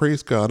 Let's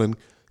praise God and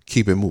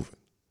keep it moving.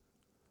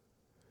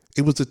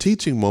 It was a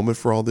teaching moment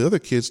for all the other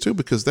kids too,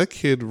 because that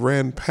kid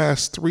ran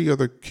past 3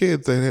 other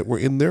kids that were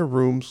in their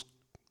rooms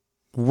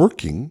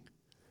working.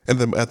 And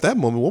then at that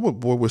moment, one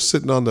boy was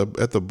sitting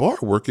at the bar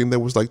working that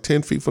was like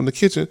 10 feet from the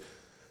kitchen,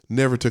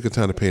 never took the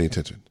time to pay any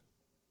attention.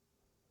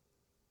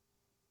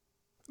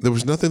 There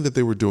was nothing that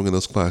they were doing in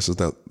those classes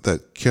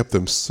that kept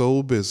them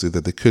so busy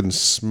that they couldn't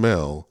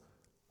smell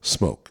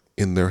smoke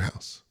in their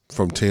house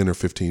from 10 or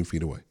 15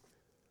 feet away.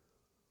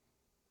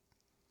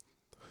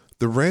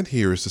 The rant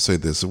here is to say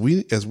this: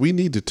 as we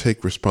need to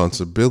take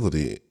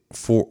responsibility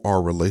for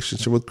our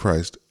relationship with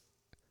Christ,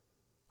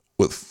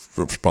 with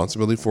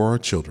responsibility for our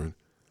children,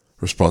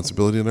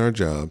 responsibility in our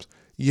jobs.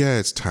 Yeah,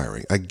 it's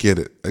tiring. I get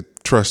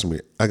it. Trust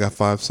me, I got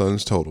 5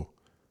 sons total.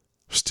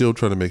 Still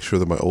trying to make sure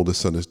that my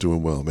oldest son is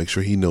doing well, make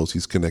sure he knows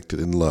he's connected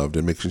and loved,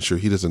 and making sure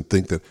he doesn't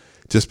think that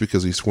just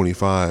because he's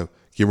 25,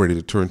 getting ready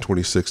to turn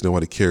 26,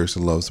 nobody cares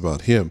and loves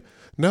about him.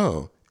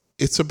 No,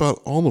 It's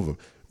about all of them.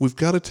 We've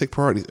got to take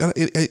priorities.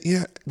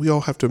 Yeah, we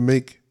all have to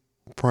make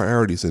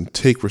priorities and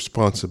take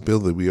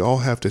responsibility. We all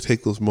have to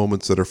take those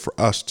moments that are for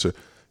us to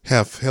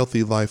have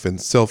healthy life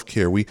and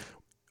self-care.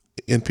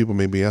 And people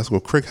may be asking,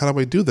 well, Craig, how do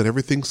I do that?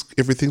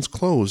 Everything's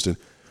closed and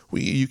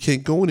you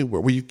can't go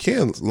anywhere. Well, you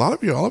can. A lot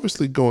of you are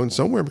obviously going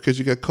somewhere because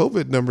you got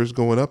COVID numbers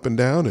going up and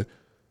down and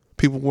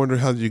people wonder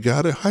how you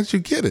got it. How did you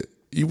get it?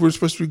 You weren't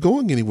supposed to be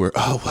going anywhere.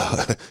 Oh,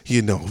 well,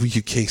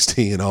 you can't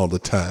stay in all the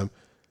time.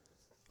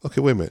 Okay,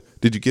 wait a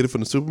minute. Did you get it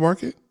from the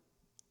supermarket?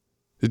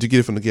 Did you get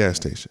it from the gas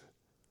station?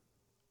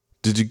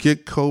 Did you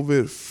get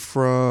COVID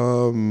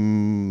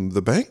from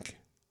the bank?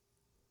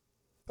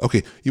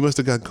 Okay, you must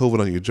have gotten COVID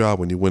on your job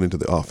when you went into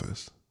the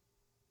office.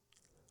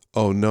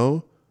 Oh,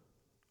 no?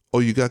 Oh,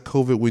 you got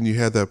COVID when you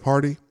had that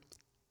party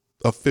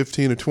of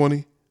 15 or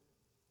 20?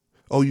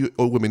 Wait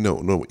a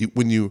minute, no.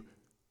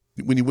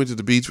 When you went to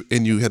the beach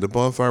and you had the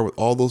bonfire with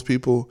all those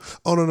people?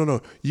 Oh,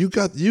 no. You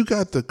got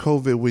the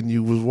COVID when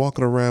you was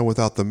walking around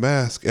without the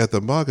mask at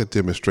the MAGA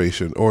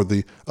demonstration or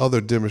the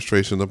other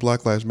demonstration, the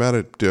Black Lives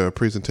Matter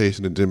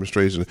presentation and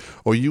demonstration.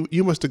 Or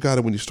you must have got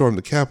it when you stormed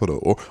the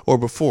Capitol or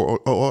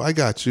before. Oh, I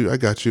got you.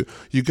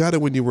 You got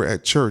it when you were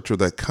at church or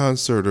that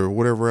concert or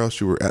whatever else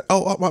you were at.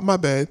 Oh, my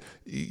bad.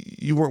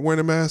 You weren't wearing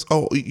a mask?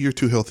 Oh, you're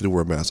too healthy to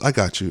wear a mask. I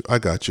got you.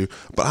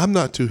 But I'm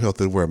not too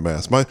healthy to wear a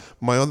mask. My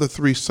other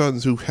 3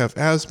 sons who have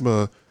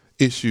asthma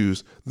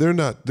issues, they're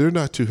not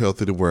too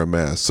healthy to wear a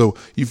mask. So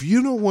if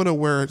you don't want to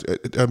wear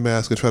a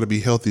mask and try to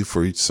be healthy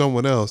for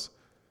someone else,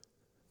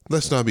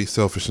 let's not be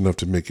selfish enough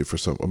to make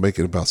it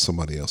about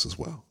somebody else as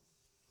well.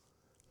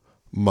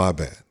 My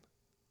bad.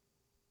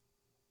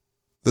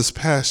 This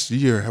past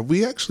year, have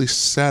we actually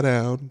sat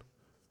down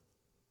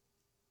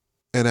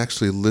and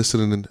actually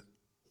listened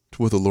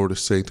to what the Lord is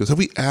saying to us? Have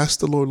we asked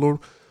the Lord,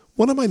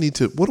 what am I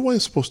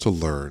supposed to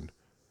learn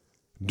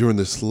during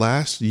this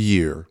last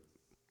year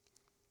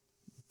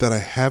that I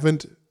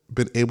haven't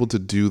been able to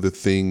do the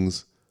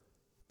things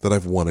that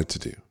I've wanted to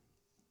do?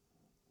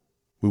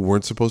 We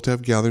weren't supposed to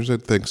have gatherings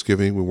at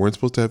Thanksgiving. We weren't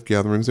supposed to have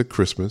gatherings at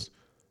Christmas.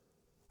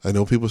 I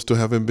know people still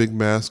having big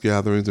mass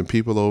gatherings and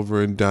people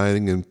over and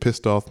dining and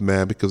pissed off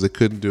mad because they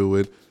couldn't do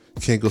it.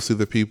 Can't go see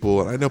the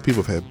people. And I know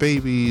people have had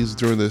babies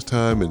during this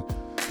time and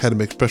had to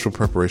make special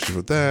preparations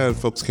for that.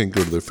 Folks can't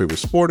go to their favorite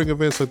sporting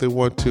events like they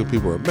want to.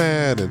 People are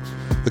mad. And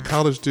the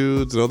college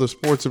dudes and other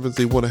sports events,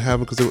 they want to have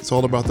them because it's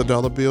all about the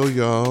dollar bill,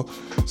 y'all.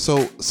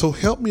 So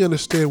help me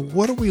understand,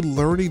 what are we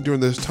learning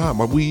during this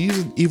time? Are we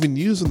even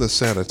using the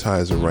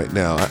sanitizer right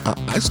now?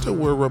 I still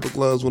wear rubber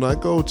gloves when I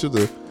go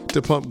to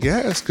pump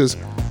gas because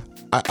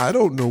I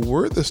don't know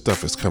where this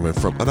stuff is coming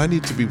from. And I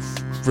need to be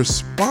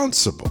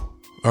responsible.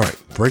 All right,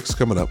 break's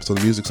coming up. So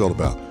the music's all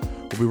about.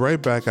 We'll be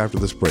right back after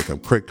this break. I'm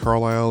Craig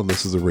Carlisle, and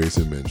this is the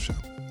Raising Men Show.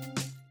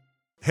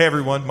 Hey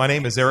everyone, my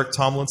name is Eric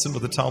Tomlinson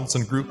with the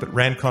Tomlinson Group at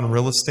Rancon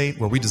Real Estate,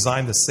 where we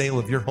design the sale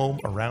of your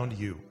home around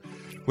you.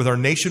 With our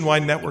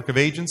nationwide network of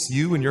agents,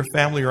 you and your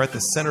family are at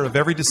the center of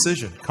every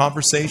decision,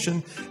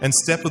 conversation, and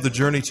step of the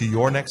journey to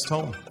your next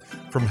home.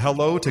 From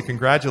hello to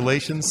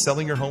congratulations,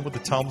 selling your home with the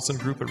Tomlinson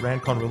Group at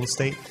Rancon Real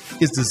Estate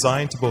is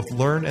designed to both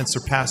learn and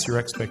surpass your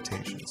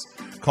expectations.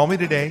 Call me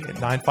today at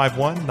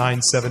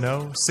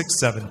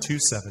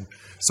 951-970-6727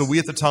 so we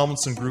at the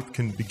Tomlinson Group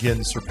can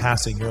begin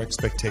surpassing your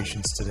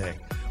expectations today.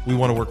 We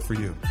want to work for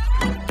you.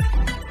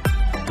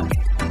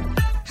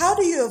 How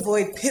do you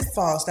avoid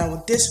pitfalls that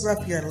will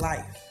disrupt your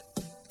life?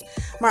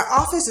 My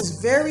office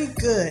is very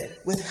good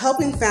with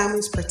helping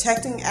families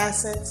protecting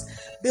assets,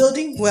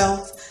 building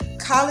wealth,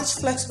 college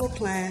flexible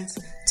plans,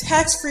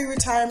 tax-free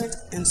retirement,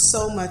 and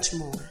so much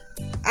more.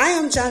 I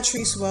am John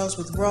Treese Wells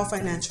with World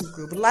Financial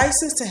Group,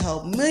 licensed to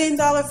help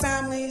million-dollar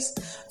families,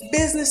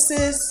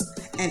 businesses,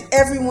 and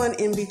everyone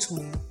in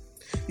between.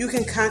 You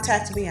can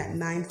contact me at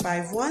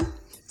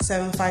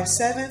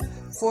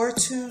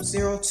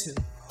 951-757-4202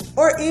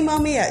 or email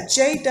me at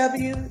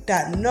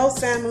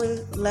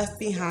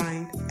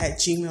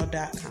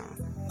jw.nofamilyleftbehind@gmail.com.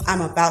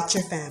 I'm about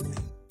your family.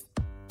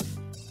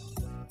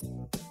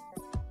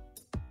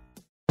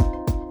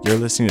 You're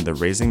listening to The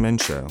Raising Men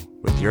Show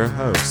with your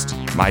host,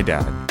 my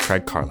dad,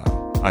 Craig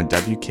Carlisle, on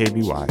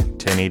WKBY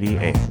 1080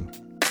 AM.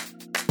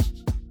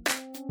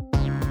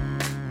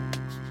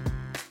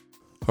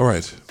 All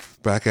right,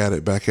 back at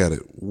it.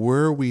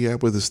 Where are we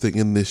at with this thing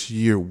in this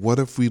year? What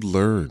have we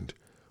learned?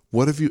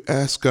 What have you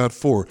asked God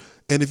for?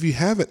 And if you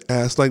haven't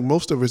asked, like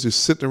most of us, is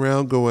sitting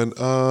around going,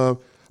 I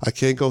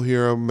can't go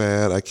here, I'm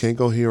mad. I can't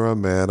go here,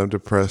 I'm mad. I'm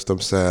depressed, I'm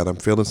sad, I'm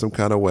feeling some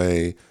kind of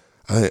way.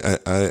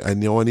 I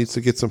know I need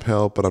to get some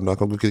help, but I'm not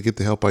going to get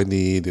the help I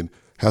need and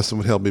have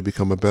someone help me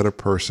become a better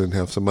person,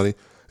 have somebody.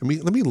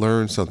 Let me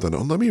learn something.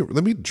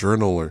 Let me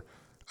journal, or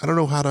I don't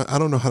know how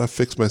to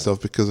fix myself,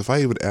 because if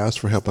I even ask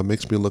for help, it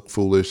makes me look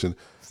foolish. And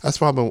that's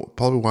probably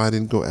why I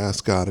didn't go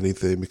ask God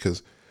anything,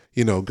 because,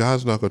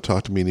 God's not going to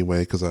talk to me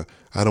anyway, because I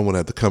don't want to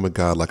have to come at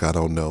God like I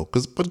don't know.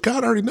 But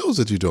God already knows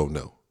that you don't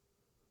know.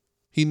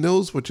 He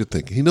knows what you're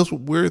thinking. He knows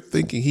what we're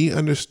thinking. He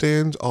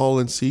understands all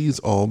and sees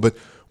all, but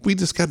we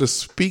just got to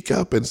speak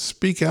up and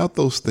speak out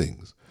those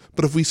things.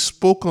 But if we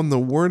spoke on the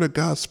word of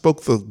God,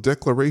 spoke the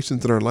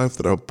declarations in our life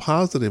that are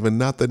positive and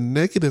not the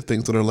negative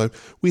things in our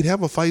life, we'd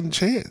have a fighting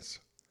chance.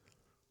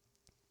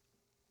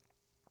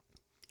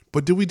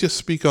 But do we just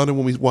speak on it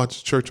when we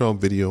watch church on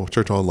video,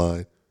 church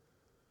online?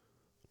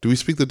 Do we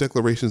speak the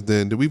declarations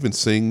then? Do we even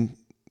sing?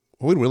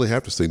 Well, we don't really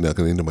have to sing now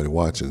because ain't nobody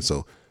watching.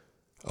 So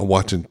I'm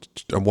watching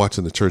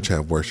the church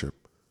have worship.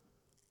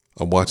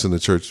 I'm watching the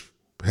church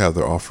have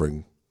their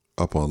offering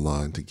up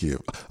online to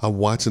give. I'm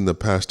watching the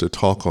pastor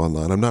talk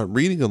online. I'm not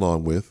reading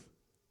along with.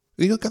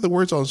 You got the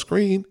words on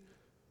screen.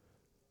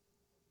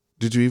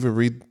 Did you even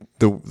read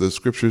the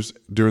scriptures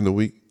during the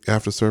week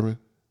after sermon?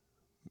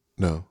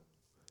 No.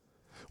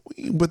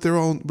 But they're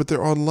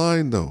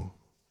online though.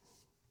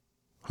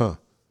 Huh.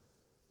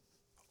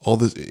 All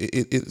this,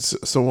 it's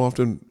so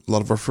often, a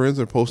lot of our friends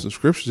are posting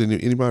scriptures.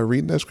 Anybody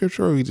reading that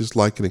scripture, or are you just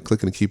liking and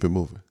clicking and keep it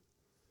moving?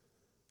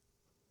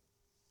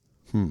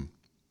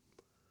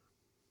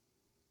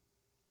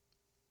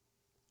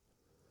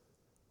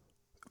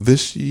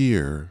 This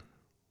year,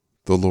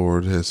 the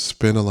Lord has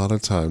spent a lot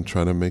of time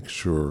trying to make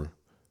sure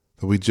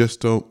that we just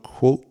don't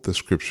quote the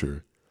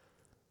scripture.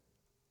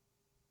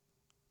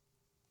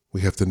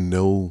 We have to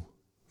know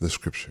the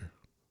scripture,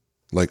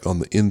 like on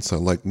the inside,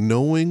 like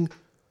knowing,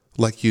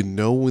 like you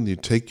know when you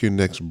take your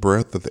next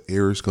breath that the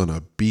air is going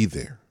to be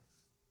there.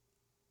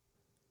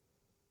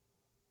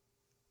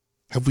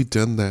 Have we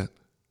done that?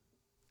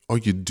 Are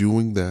you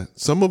doing that?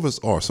 Some of us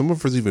are. Some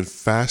of us even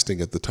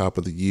fasting at the top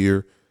of the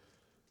year,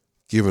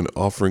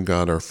 offering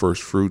God our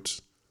first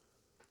fruits.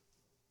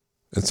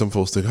 And some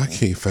folks think, I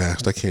can't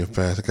fast. I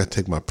got to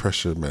take my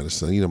pressure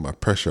medicine. My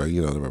pressure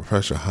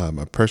high.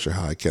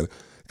 I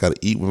got to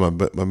eat with my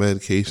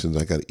medications.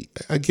 I got to eat.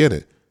 I get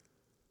it.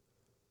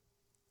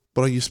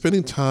 But are you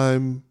spending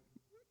time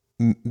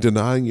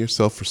denying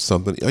yourself for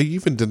something? Are you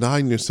even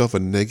denying yourself a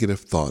negative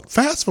thought?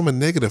 Fast from a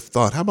negative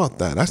thought. How about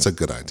that? That's a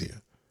good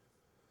idea.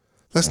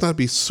 Let's not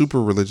be super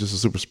religious or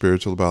super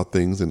spiritual about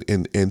things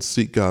and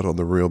seek God on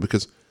the real,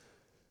 because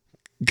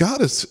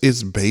God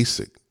is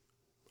basic.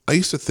 I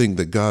used to think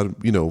that God,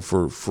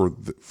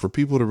 for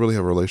people to really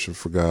have a relationship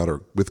for God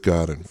or with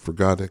God, and for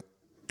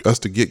us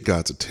to get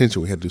God's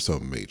attention, we had to do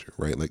something major,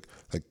 right? Like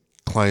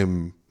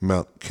climb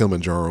Mount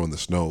Kilimanjaro in the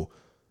snow,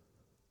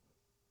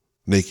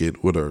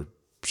 naked with our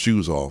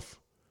shoes off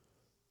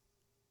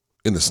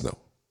in the snow.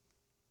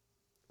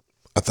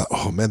 I thought,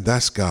 oh man,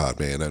 that's God,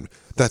 man. And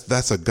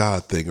that's a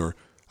God thing. Or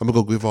I'm gonna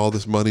go give all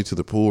this money to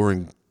the poor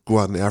and go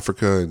out in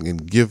Africa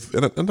and give.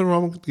 And nothing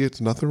wrong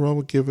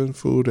with giving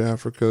food to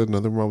Africa.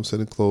 Nothing wrong with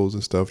sending clothes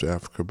and stuff to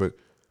Africa. But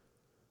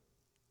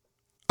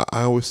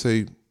I always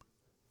say,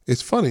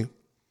 it's funny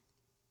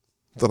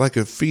that I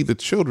could feed the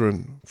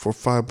children for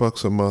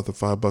 $5 a month or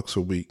 $5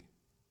 a week,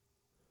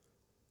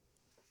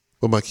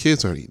 but my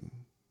kids aren't eating.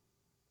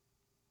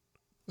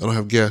 I don't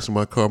have gas in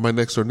my car. My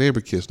next door neighbor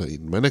kid's not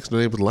eating. My next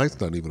door neighbor's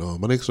light's not even on.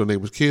 My next door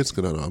neighbor's kid's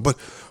not on. But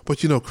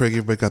Craig,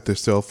 everybody got their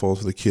cell phones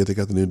for the kid. They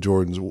got the new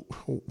Jordans.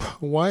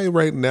 Why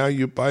right now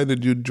you buying the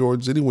new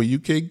Jordans anyway? You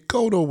can't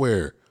go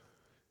nowhere.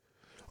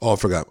 Oh, I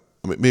forgot.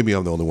 Maybe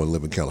I'm the only one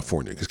living in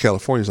California, because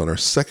California's on our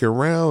second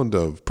round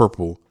of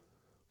purple.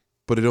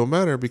 But it don't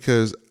matter,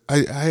 because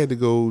I had to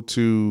go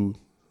to,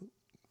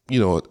 a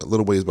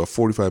little ways, about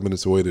 45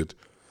 minutes away, to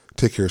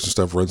take care of some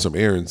stuff, run some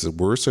errands that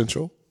were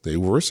essential. They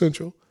were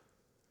essential.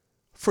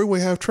 Freeway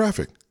have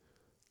traffic.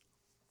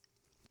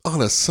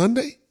 On a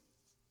Sunday?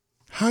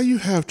 How you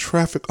have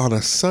traffic on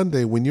a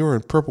Sunday when you're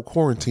in purple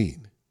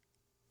quarantine?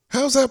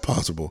 How's that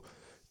possible?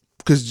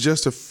 Because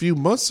just a few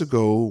months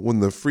ago, when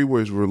the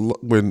freeways were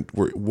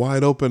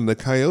wide open and the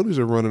coyotes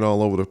are running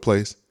all over the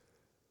place,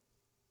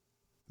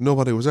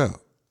 nobody was out.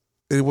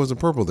 And it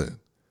wasn't purple then.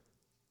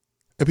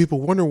 And people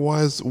wonder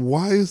why are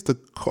the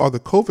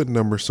COVID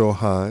numbers so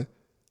high?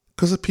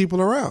 Because the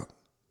people are out.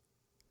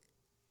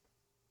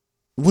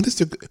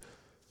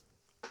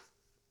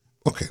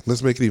 Okay,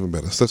 let's make it even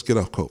better. Let's get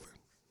off COVID.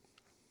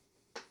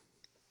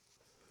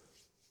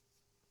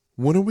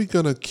 When are we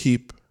going to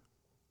keep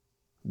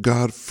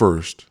God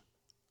first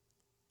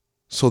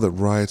so that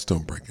riots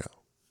don't break out?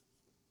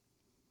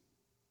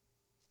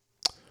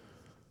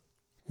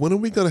 When are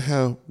we going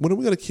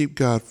to keep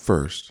God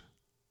first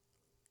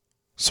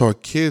so our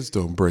kids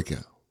don't break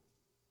out?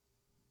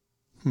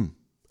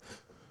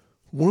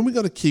 When are we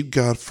going to keep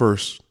God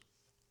first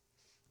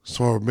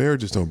so our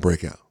marriages don't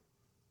break out?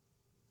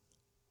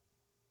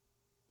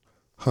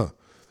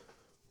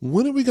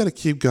 When are we going to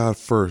keep God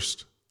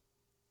first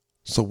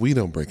so we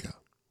don't break out?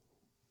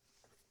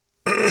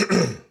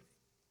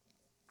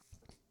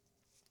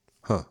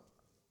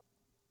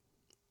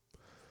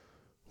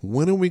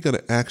 When are we going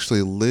to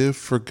actually live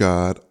for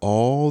God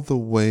all the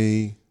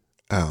way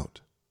out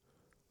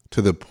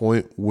to the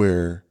point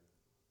where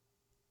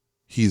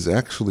He's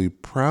actually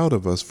proud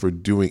of us for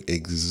doing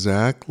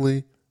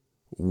exactly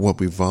what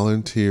we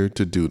volunteered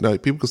to do? Now,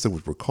 people can say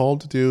what we're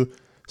called to do,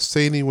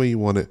 say any way you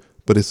want it,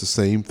 but it's the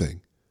same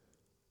thing.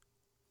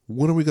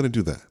 When are we going to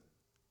do that?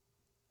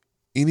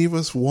 Any of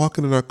us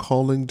walking in our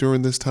calling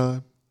during this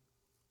time?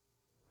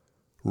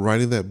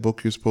 Writing that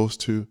book you're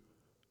supposed to?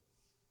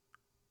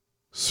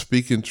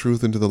 speaking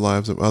truth into the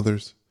lives of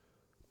others,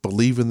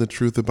 believing the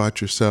truth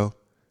about yourself,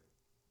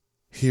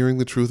 hearing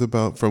the truth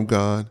from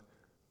God,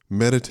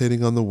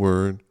 meditating on the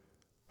word,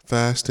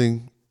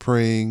 fasting,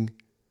 praying,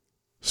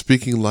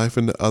 speaking life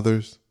into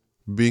others,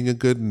 being a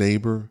good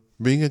neighbor,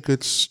 being a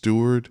good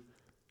steward,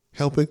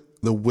 helping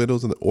the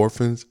widows and the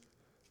orphans,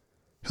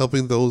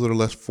 helping those that are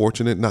less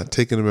fortunate, not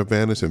taking them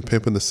advantage and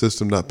pimping the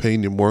system, not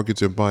paying your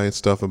mortgage and buying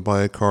stuff and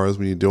buying cars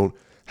when you don't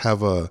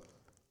have well,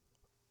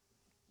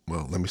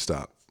 let me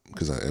stop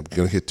because I'm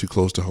going to hit too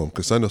close to home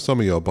because I know some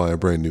of y'all buying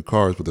brand new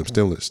cars with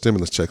them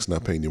stimulus checks,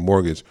 not paying your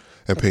mortgage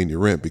and paying your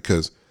rent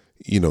because,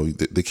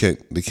 they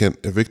can't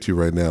evict you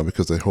right now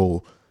because the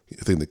whole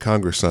thing that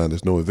Congress signed,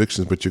 there's no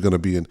evictions, but you're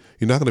not going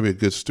to be a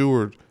good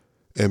steward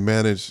and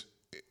manage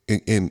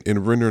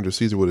and render unto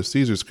Caesar what is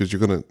Caesar's because you're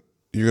going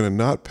to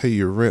not pay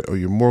your rent or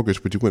your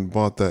mortgage, but you went and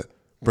bought that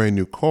brand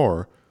new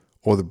car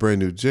or the brand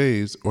new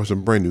J's or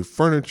some brand new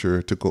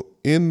furniture to go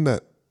in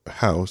that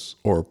house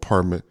or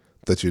apartment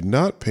that you're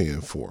not paying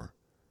for.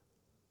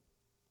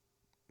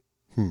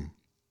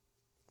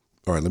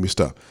 All right, let me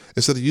stop.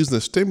 Instead of using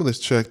a stimulus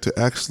check to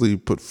actually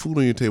put food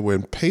on your table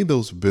and pay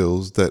those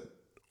bills that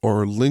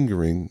are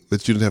lingering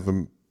that you didn't have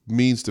a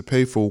means to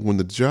pay for when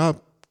the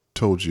job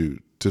told you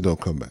to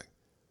don't come back.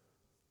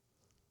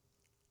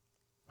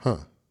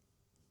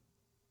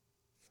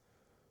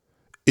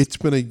 It's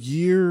been a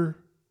year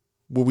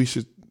where we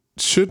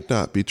should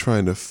not be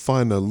trying to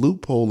find a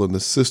loophole in the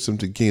system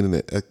to gain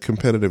a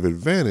competitive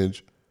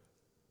advantage,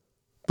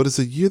 but it's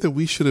a year that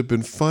we should have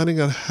been finding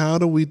out how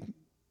do we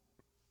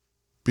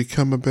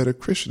become a better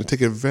Christian, to take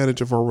advantage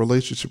of our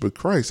relationship with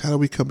Christ. How do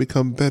we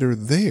become better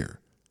there?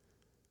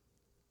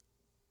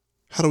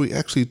 How do we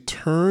actually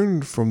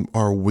turn from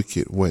our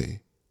wicked way?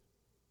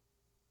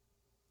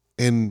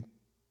 And,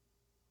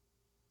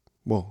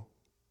 well,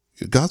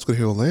 God's going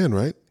to heal the land,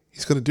 right?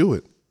 He's going to do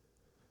it.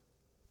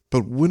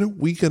 But when are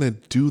we going to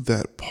do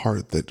that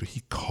part that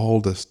he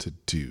called us to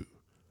do?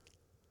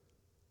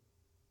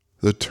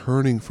 The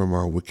turning from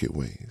our wicked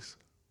ways.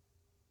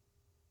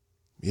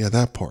 Yeah,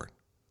 that part.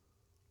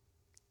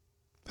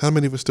 How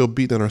many of us still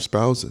beating on our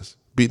spouses,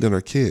 beating on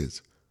our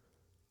kids?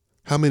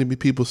 How many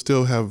people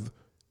still have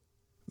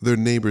their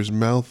neighbor's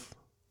mouth?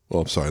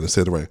 Well, I'm sorry, let's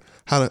say it right.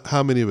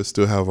 How many of us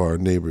still have our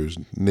neighbor's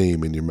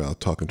name in your mouth,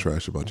 talking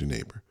trash about your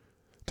neighbor,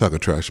 talking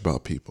trash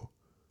about people?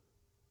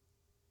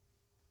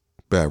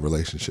 Bad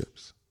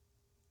relationships.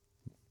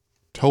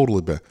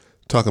 Totally bad.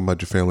 Talking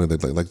about your family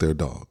like they're a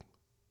dog.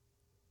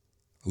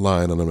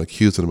 Lying on them,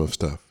 accusing them of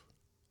stuff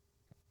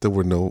that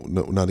were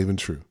not even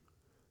true.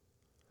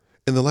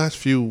 In the last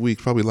few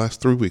weeks, probably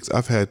last 3 weeks,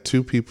 I've had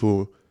 2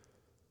 people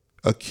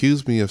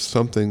accuse me of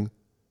something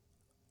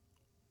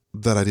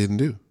that I didn't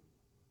do.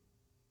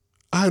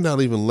 I have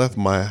not even left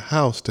my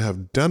house to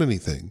have done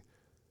anything,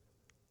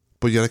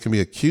 but yet I can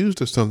be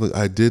accused of something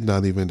I did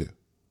not even do.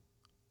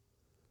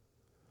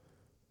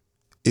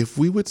 If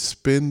we would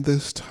spend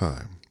this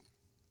time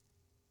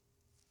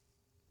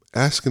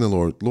asking the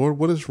Lord,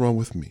 what is wrong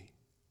with me?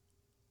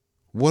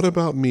 What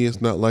about me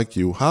is not like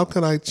you? How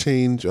can I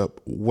change up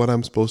what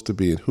I'm supposed to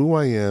be and who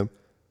I am?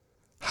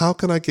 How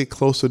can I get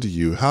closer to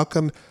you? How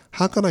can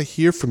I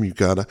hear from you,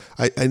 God?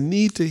 I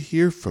need to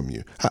hear from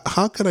you.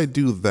 How can I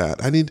do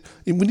that?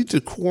 We need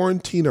to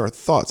quarantine our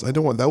thoughts.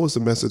 That was the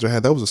message I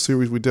had. That was a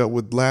series we dealt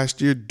with last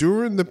year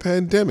during the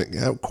pandemic,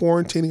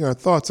 quarantining our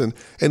thoughts. And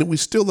we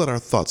still let our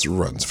thoughts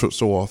run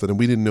so often, and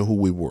we didn't know who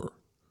we were.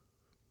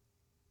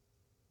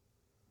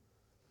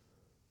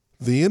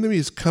 The enemy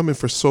is coming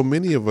for so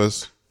many of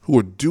us who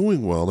are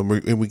doing well,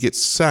 and we get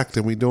sacked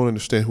and we don't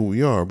understand who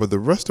we are. But the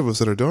rest of us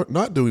that are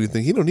not doing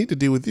anything, he don't need to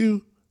deal with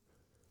you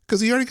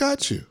because he already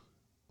got you.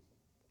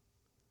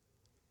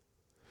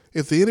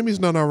 If the enemy's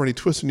not already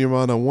twisting your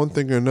mind on one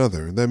thing or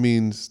another, that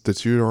means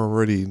that you're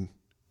already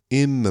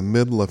in the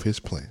middle of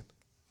his plan.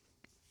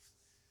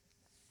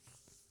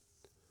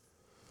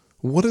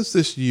 What has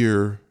this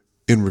year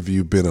in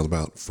review been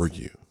about for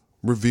you?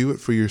 Review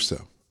it for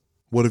yourself.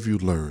 What have you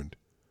learned?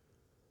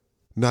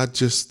 Not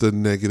just the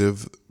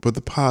negative, but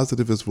the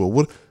positive as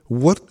well.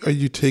 What are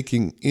you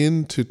taking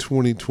into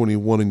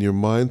 2021 in your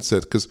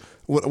mindset? Because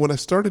when I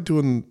started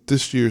doing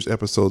this year's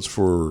episodes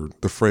for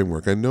the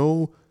framework, I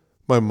know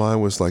my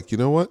mind was like, you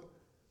know what?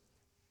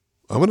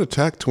 I'm going to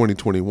attack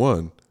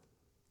 2021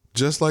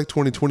 just like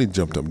 2020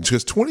 jumped on me.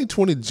 Because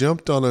 2020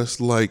 jumped on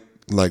us like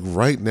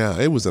right now.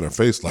 It was in our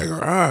face like,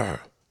 ah.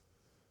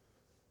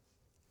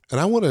 And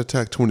I want to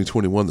attack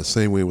 2021 the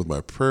same way with my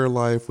prayer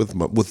life,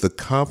 with the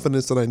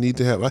confidence that I need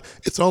to have.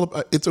 It's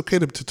okay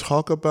to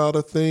talk about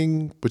a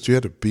thing, but you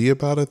have to be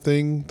about a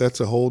thing. That's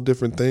a whole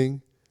different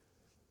thing.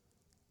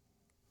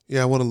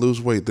 Yeah, I want to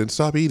lose weight. Then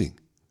stop eating.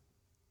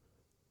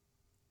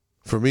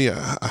 For me,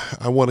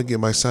 I want to get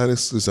my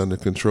sinuses under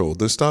control.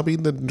 Then stop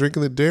eating and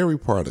drinking the dairy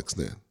products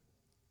then.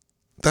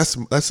 That's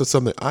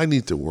something I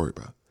need to worry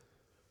about.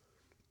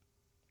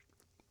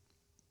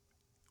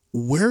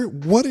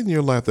 What in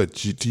your life that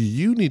do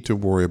you need to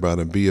worry about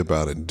and be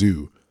about and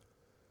do?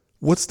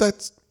 What's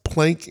that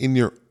plank in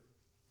your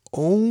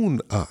own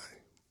eye,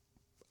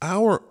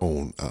 our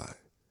own eye?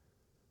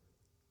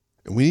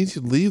 And we need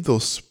to leave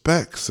those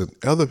specks in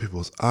other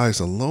people's eyes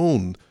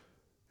alone.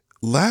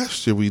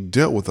 Last year, we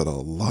dealt with it a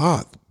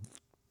lot,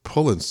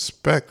 pulling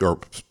specks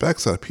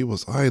out of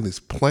people's eye and these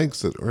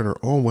planks that are in our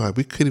own way.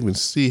 We couldn't even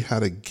see how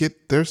to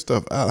get their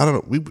stuff out. I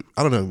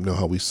don't even know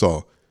how we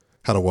saw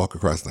how to walk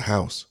across the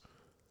house,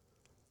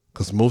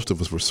 because most of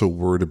us were so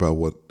worried about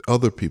what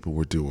other people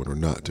were doing or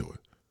not doing.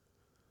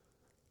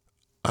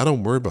 I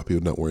don't worry about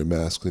people not wearing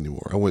masks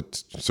anymore. I went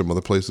to some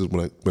other places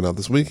when I went out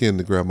this weekend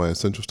to grab my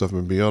essential stuff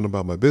and be on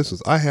about my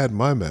business. I had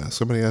my mask.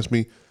 Somebody asked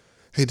me,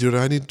 "Hey, do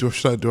I need to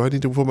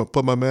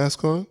put my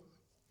mask on?"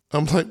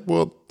 I'm like,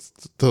 well,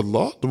 the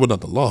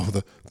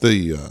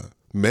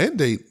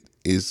mandate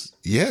is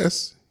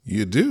yes,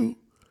 you do.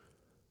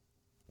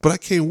 But I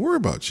can't worry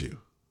about you.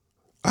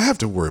 I have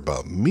to worry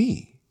about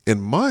me in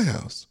my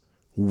house.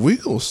 We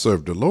gonna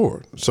serve the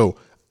Lord. So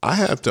I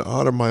have to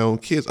honor my own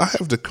kids. I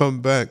have to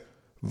come back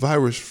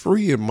virus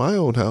free in my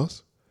own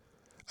house.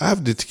 I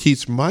have to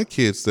teach my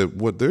kids that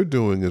what they're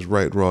doing is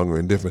right, wrong, or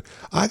indifferent.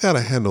 I got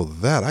to handle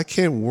that. I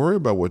can't worry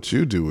about what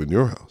you do in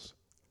your house.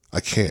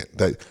 I can't.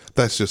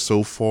 That's just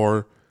so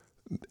far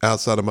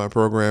outside of my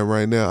program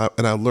right now.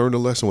 And I learned a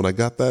lesson when I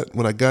got that.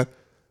 When I got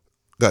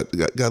a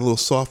little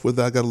soft with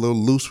that, I got a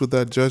little loose with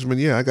that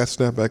judgment. Yeah, I got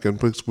snapped back, and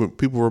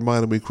people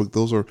reminded me quick.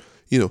 Those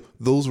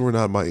were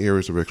not my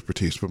areas of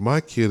expertise, but my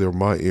kids are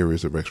my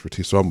areas of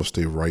expertise. So I'm gonna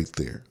stay right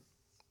there.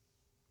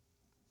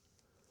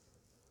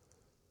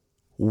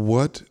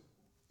 What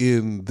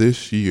in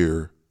this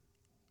year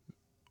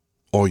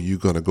are you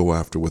going to go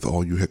after with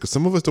all you have? Because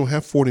some of us don't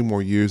have 40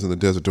 more years in the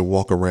desert to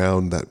walk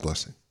around that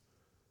blessing.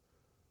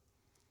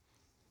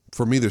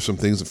 For me, there's some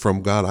things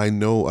from God I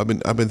know. I've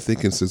been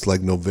thinking since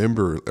like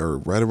November, or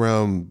right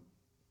around,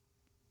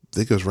 I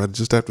think it was right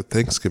just after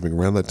Thanksgiving,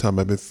 around that time,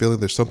 I've been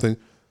feeling there's something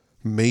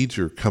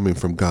major coming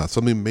from God,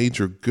 something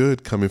major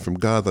good coming from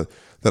God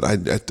that I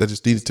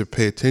just needed to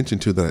pay attention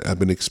to, that I've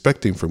been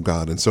expecting from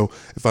God. And so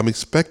if I'm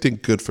expecting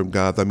good from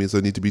God, that means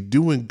I need to be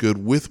doing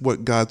good with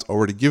what God's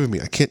already given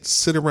me. I can't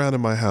sit around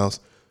in my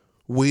house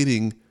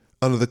waiting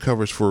under the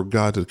covers for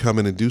God to come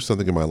in and do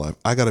something in my life.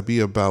 I got to be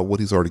about what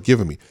he's already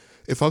given me.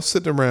 If I'm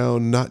sitting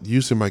around not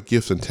using my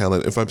gifts and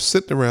talent, if I'm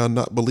sitting around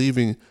not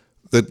believing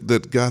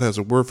that God has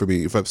a word for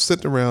me, if I'm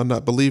sitting around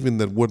not believing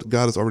that what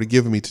God has already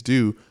given me to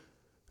do,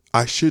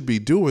 I should be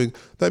doing,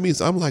 that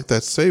means I'm like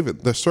that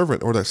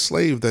servant or that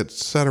slave that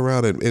sat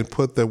around and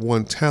put that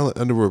one talent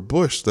under a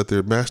bush that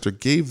their master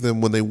gave them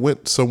when they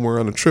went somewhere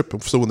on a trip.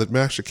 So when the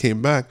master came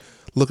back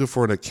looking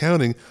for an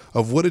accounting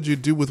of what did you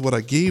do with what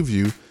I gave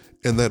you,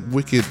 and that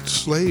wicked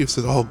slave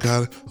said, "Oh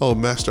God, oh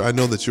master, I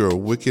know that you're a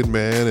wicked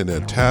man and a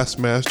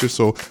taskmaster,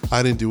 so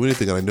I didn't do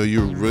anything. And I know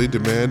you're really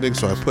demanding,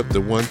 so I put the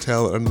one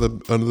talent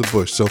under the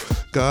bush. So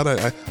God,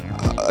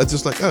 I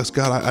just like us,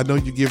 God, I know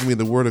you gave me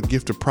the word of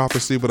gift of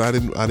prophecy, but I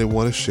didn't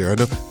want to share. I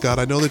know, God,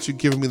 I know that you've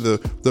given me the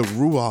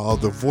ruah,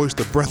 the voice,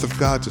 the breath of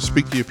God to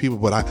speak to your people,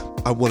 but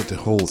I wanted to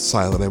hold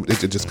silent. I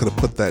just could have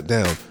put that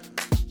down."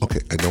 Okay,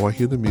 I know I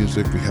hear the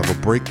music. We have a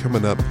break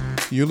coming up.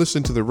 You're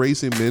listening to the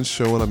Raising Men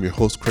Show, and I'm your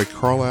host, Craig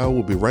Carlisle.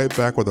 We'll be right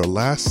back with our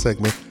last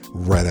segment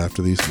right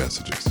after these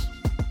messages.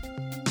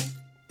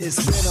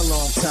 It's been a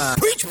long time.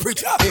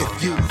 Preach up.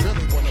 If you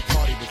really want to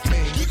party with me,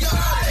 you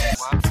got it.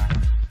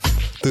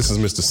 This is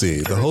Mr. C,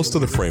 the host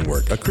of The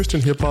Framework, a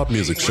Christian hip-hop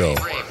music show.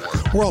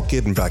 We're all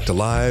getting back to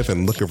live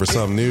and looking for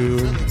something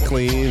new,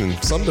 clean,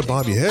 and something to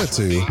bob your head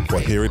to. Well,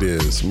 here it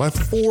is. My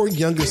 4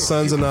 youngest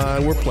sons and I,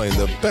 we're playing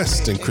the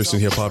best in Christian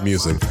hip-hop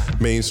music.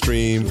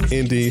 Mainstream,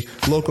 indie,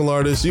 local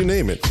artists, you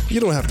name it. You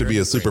don't have to be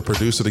a super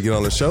producer to get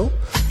on the show.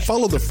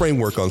 Follow The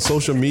Framework on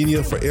social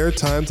media for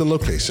airtimes and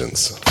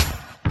locations.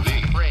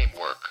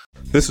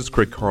 This is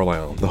Craig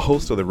Carlisle, the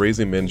host of the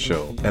Raising Men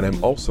Show, and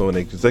I'm also an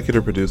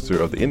executive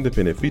producer of the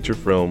independent feature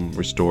film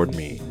Restored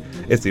Me.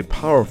 It's a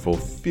powerful,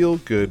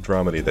 feel-good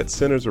dramedy that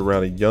centers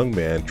around a young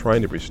man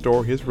trying to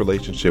restore his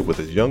relationship with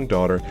his young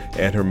daughter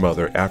and her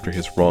mother after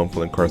his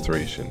wrongful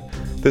incarceration.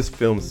 This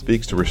film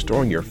speaks to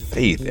restoring your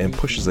faith and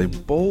pushes a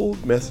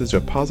bold message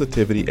of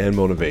positivity and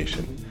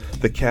motivation.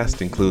 The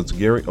cast includes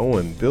Gary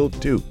Owen, Bill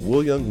Duke,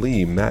 William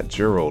Lee, Matt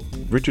Gerald,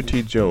 Richard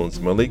T. Jones,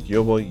 Malik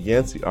Yoba,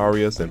 Yancey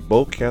Arias, and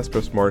Bo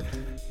Casper Smart,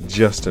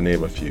 just to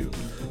name a few.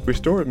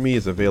 Restored Me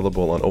is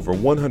available on over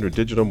 100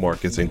 digital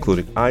markets,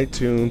 including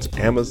iTunes,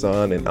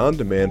 Amazon, and on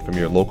demand from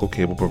your local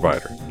cable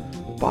provider.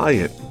 Buy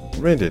it,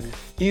 rent it.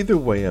 Either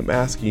way, I'm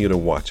asking you to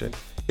watch it.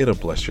 It'll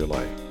bless your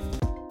life.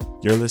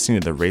 You're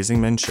listening to The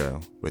Raising Men Show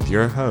with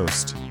your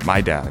host,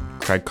 my dad,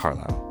 Craig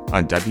Carlisle,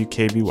 on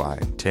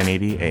WKBY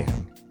 1080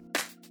 AM.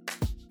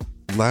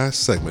 Last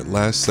segment.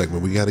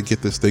 We got to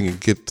get this thing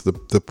and get to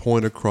the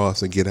point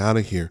across and get out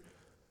of here.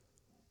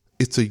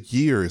 It's a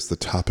year is the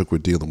topic we're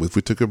dealing with.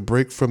 We took a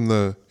break from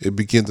It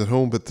Begins at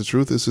Home, but the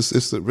truth is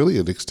it's really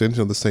an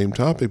extension of the same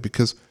topic,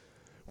 because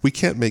we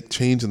can't make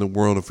change in the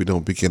world if we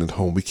don't begin at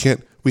home.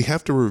 We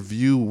have to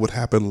review what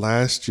happened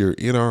last year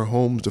in our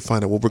homes to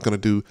find out what we're going to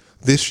do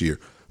this year.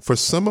 For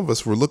some of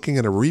us, we're looking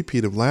at a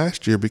repeat of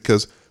last year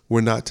because we're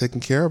not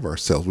taking care of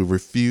ourselves. We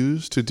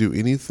refuse to do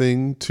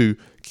anything to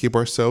keep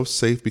ourselves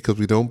safe because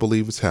we don't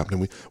believe it's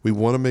happening. We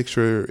want to make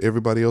sure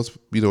everybody else,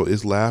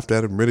 is laughed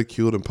at and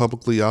ridiculed and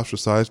publicly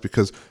ostracized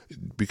because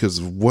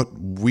what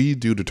we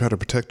do to try to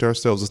protect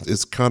ourselves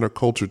is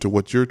counterculture to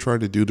what you're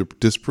trying to do to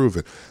disprove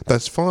it.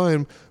 That's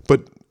fine,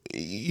 but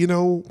you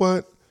know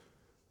what?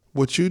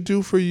 What you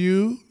do for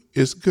you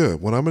is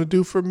good. What I'm going to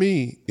do for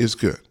me is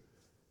good.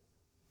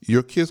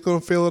 Your kid's going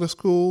to fail out of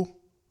school.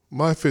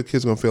 My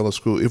kid's going to fail out of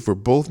school if we're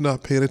both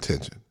not paying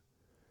attention.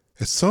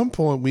 At some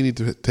point, we need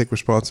to take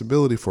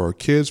responsibility for our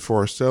kids, for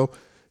ourselves.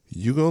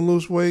 You going to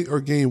lose weight or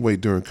gain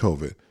weight during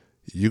COVID?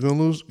 You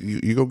going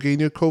to gain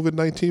your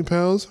COVID-19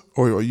 pounds,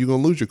 or are you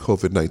going to lose your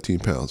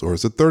COVID-19 pounds? Or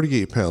is it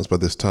 38 pounds by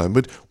this time?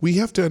 But we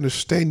have to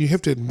understand, you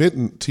have to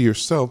admit to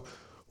yourself,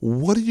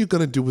 what are you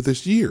going to do with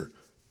this year?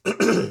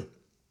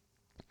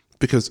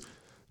 Because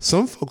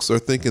some folks are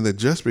thinking that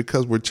just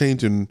because we're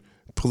changing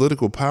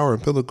political power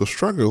and political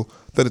struggle,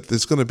 that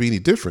it's going to be any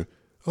different.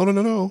 Oh,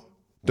 no.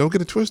 Don't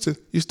get it twisted.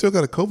 You still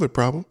got a COVID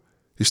problem.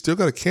 You still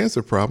got a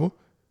cancer problem.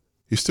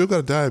 You still got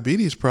a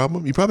diabetes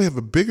problem. You probably have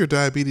a bigger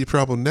diabetes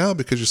problem now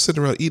because you're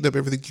sitting around eating up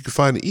everything you can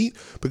find to eat,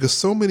 because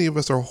so many of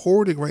us are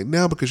hoarding right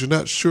now because you're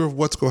not sure of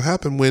what's going to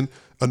happen when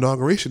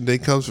inauguration day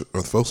comes.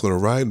 Are folks going to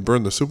riot and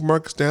burn the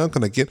supermarkets down?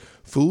 Can I get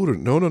food? Or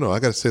no. I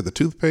got to save the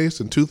toothpaste,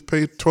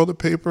 toilet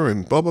paper,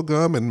 and bubble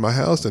gum in my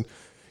house. And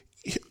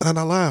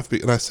I laugh,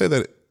 and I say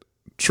that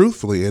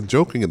truthfully and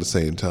joking at the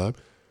same time.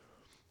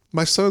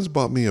 My sons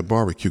bought me a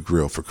barbecue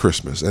grill for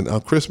Christmas, and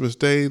on Christmas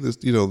Day,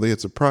 they had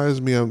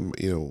surprised me.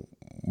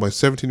 My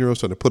 17-year-old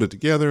started to put it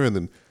together, and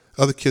then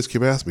other kids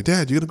kept asking me,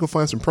 "Dad, you gonna go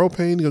find some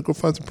propane? You gonna go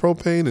find some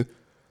propane?" And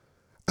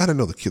I don't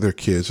know their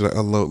kids.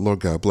 Lord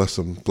God bless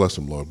them,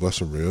 Lord bless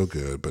them real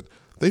good. But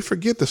they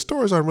forget the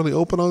stores aren't really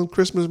open on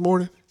Christmas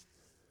morning.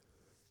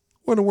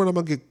 Wonder when I'm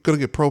gonna get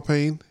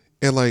propane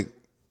at like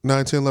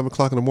 9, 10, 11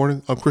 o'clock in the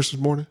morning on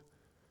Christmas morning.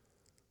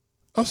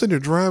 I'm sitting there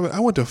driving. I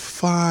went to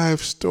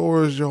 5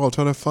 stores, y'all,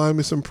 trying to find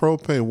me some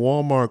propane.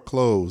 Walmart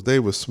closed. They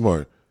were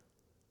smart.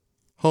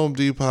 Home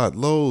Depot,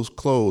 Lowe's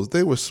closed.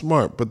 They were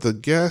smart. But the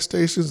gas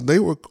stations, they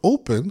were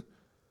open.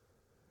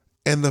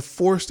 And the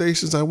 4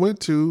 stations I went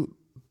to,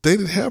 they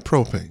didn't have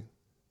propane.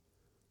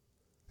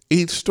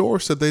 Each store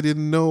said they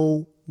didn't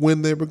know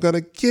when they were going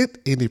to get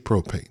any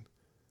propane.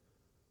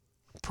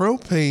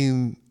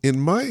 Propane in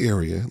my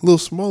area, little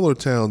smaller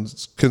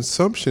towns,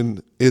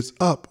 consumption is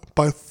up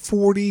by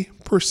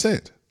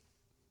 40%.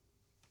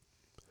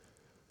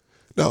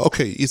 Now,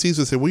 okay, it's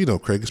easy to say, well,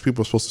 Craig, because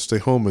people are supposed to stay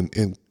home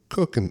and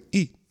cook and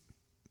eat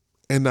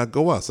and not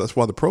go out. So that's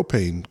why the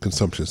propane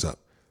consumption's up.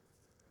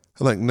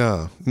 I'm like,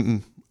 nah,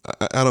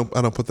 I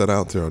don't put that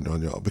out there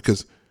on y'all,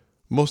 because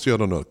most of y'all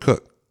don't know how to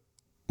cook.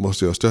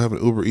 Most of y'all still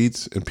having Uber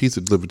Eats and pizza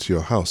delivered to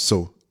your house.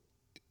 So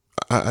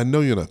I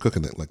know you're not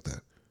cooking it like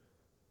that.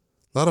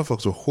 A lot of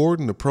folks are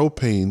hoarding the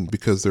propane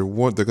because they're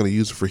going to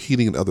use it for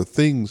heating and other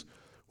things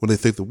when they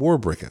think the war will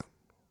break out.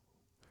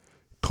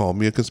 Call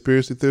me a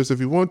conspiracy theorist if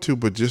you want to,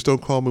 but just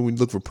don't call me when you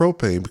look for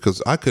propane,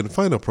 because I couldn't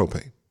find no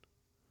propane.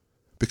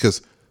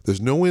 Because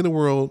there's no way in the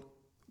world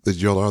that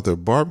y'all are out there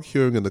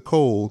barbecuing in the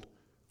cold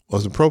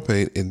on some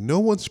propane, and no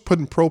one's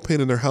putting propane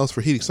in their house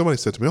for heating. Somebody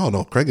said to me, "Oh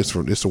no, Craig, it's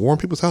to warm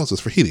people's houses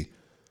for heating."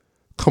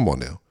 Come on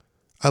now.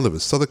 I live in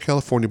Southern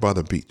California by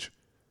the beach.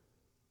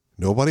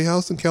 Nobody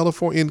else in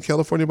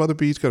California by the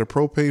beach got a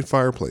propane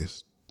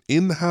fireplace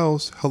in the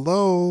house.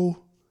 Hello.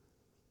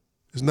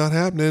 It's not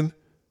happening.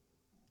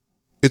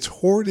 It's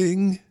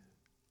hoarding.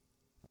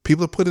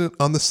 People are putting it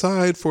on the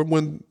side for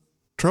when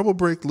trouble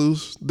break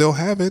loose, they'll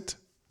have it.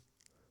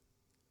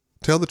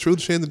 Tell the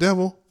truth, shame the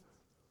devil.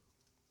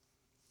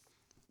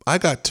 I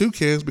got 2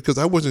 cans because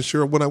I wasn't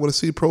sure when I would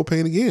see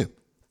propane again.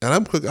 And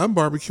I'm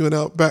barbecuing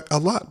out back a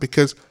lot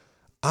because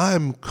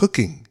I'm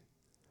cooking.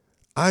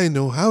 I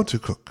know how to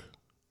cook.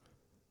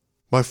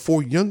 My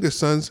 4 youngest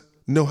sons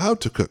know how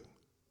to cook.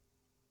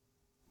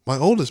 My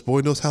oldest boy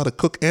knows how to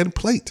cook and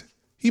plate.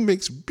 He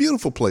makes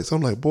beautiful plates.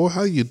 I'm like, boy,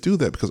 how do you do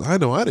that? Because I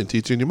know I didn't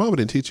teach you, and your mama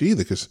didn't teach you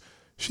either, because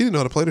she didn't know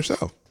how to plate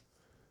herself.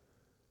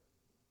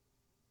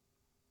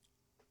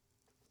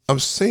 I'm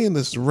saying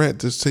this rant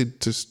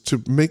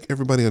to make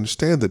everybody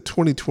understand that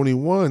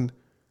 2021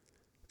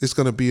 is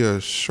going to be a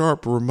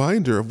sharp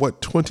reminder of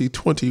what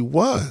 2020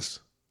 was.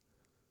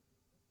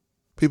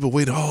 People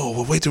wait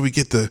till we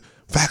get the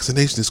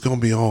vaccination. It's going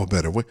to be all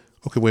better. Wait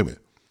a minute.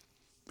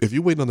 If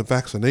you're waiting on the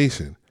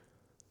vaccination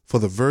for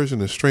the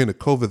version and strain of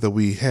COVID that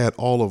we had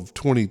all of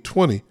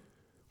 2020,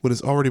 when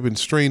it's already been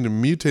strained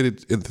and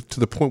mutated to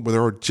the point where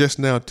they're just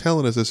now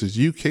telling us this is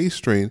UK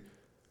strain,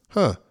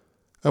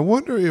 I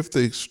wonder if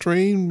the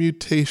strain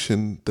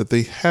mutation that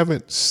they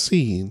haven't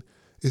seen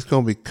is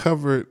going to be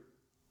covered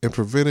and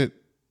prevented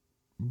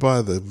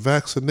by the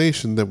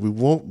vaccination that we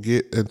won't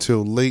get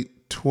until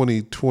late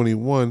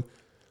 2021,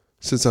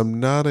 since I'm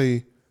not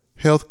a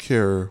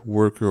healthcare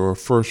worker or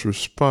first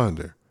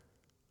responder.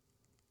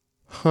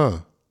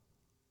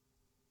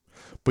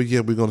 But yeah,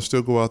 we're going to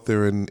still go out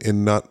there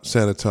and not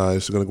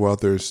sanitize. We're going to go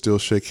out there and still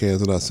shake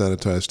hands and not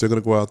sanitize. Still going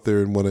to go out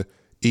there and want to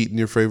eating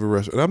your favorite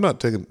restaurant. And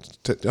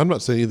I'm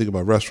not saying anything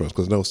about restaurants,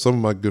 because I know some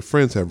of my good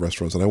friends have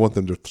restaurants and I want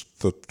them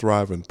to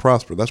thrive and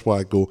prosper. That's why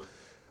I go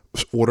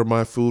order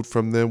my food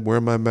from them,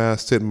 wear my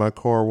mask, sit in my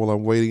car while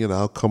I'm waiting, and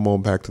I'll come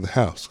on back to the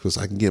house because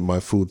I can get my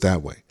food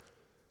that way.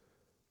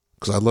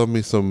 Because I love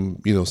me some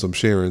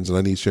Sharon's, and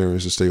I need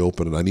Sharon's to stay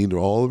open, and I need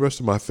all the rest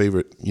of my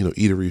favorite,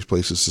 eateries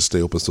places to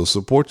stay open. So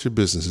support your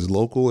businesses,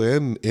 local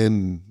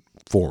and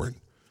foreign.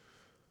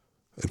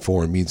 And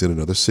foreign means in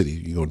another city.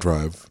 You're going to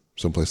drive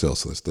someplace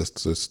else.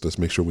 So let's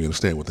make sure we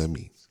understand what that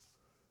means.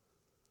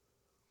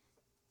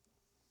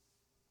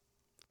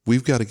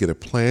 We've got to get a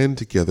plan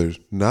together,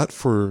 not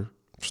for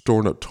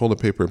storing up toilet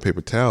paper and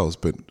paper towels,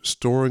 but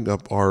storing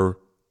up our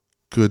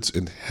goods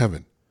in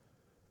heaven.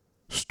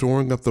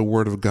 Storing up the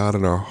word of God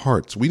in our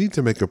hearts. We need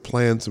to make a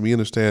plan so we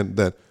understand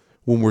that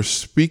when we're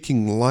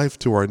speaking life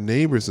to our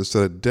neighbors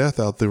instead of death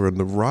out there in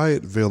the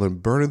Riotville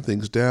and burning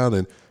things down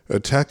and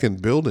attacking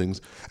buildings.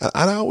 And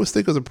I always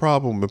think of the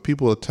problem when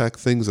people attack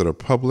things that are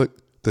public,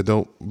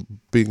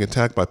 being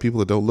attacked by people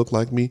that don't look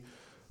like me,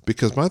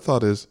 because my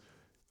thought is,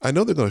 I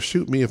know they're going to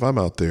shoot me if I'm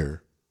out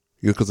there,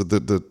 because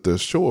the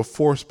show of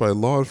force by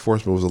law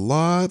enforcement was a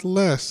lot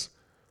less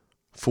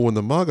for when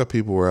the MAGA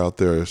people were out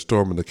there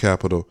storming the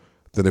Capitol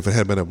than if it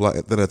had been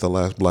at the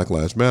last Black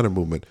Lives Matter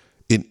movement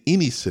in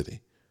any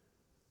city.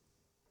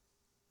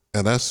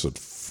 And that's the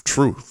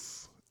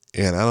truth.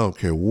 And I don't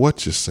care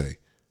what you say.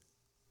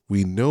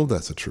 We know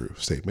that's a true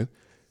statement.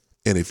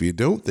 And if you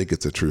don't think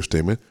it's a true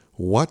statement,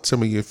 watch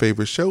some of your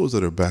favorite shows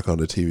that are back on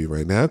the TV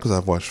right now, because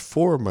I've watched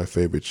 4 of my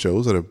favorite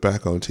shows that are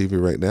back on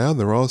TV right now, and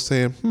they're all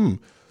saying,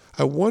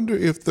 I wonder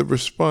if the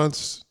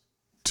response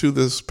to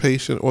this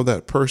patient or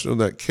that person or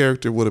that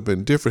character would have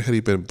been different had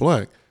he been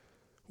black.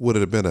 Would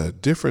it have been a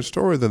different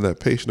story than that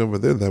patient over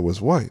there that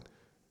was white?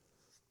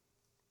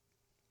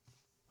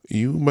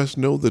 You must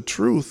know the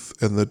truth,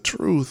 and the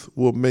truth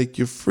will make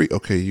you free.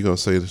 Okay, you're going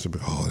to say this, you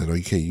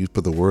can't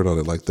put the word on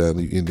it like that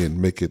and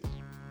then make it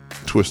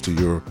twist to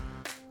your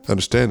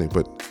understanding.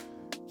 But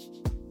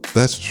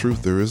that's the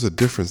truth. There is a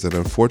difference that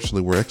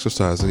unfortunately we're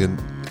exercising.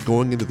 And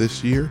going into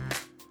this year,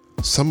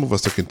 some of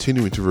us are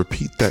continuing to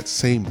repeat that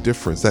same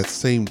difference, that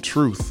same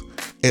truth.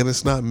 And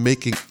it's not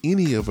making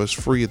any of us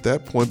free at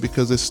that point,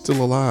 because it's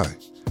still a lie.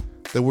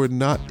 That we're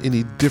not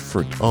any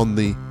different on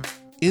the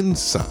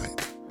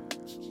inside.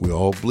 We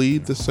all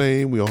bleed the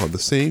same. We all have the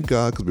same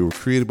God, because we were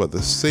created by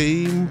the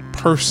same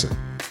person.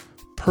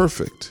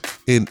 Perfect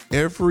in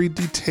every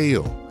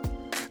detail.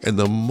 And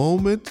the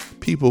moment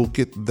people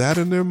get that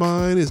in their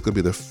mind, it's going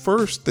to be the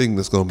first thing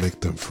that's going to make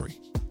them free.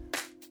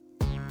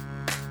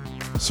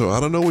 So I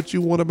don't know what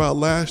you want about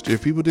last year.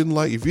 If you didn't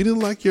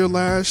like your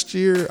last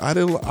year, I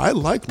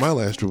liked my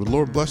last year. But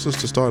Lord bless us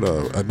to start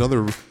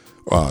another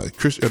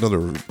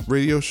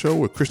radio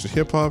show, a Christian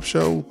hip hop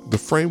show, The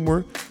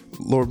Framework.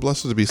 Lord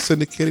bless us to be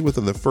syndicated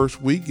within the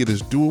first week. It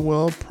is doing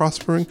well,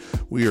 prospering.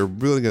 We are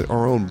building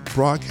our own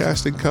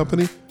broadcasting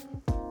company.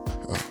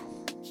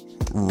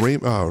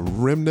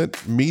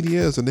 Remnant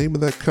Media is the name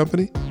of that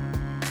company.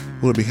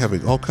 We're going to be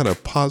having all kind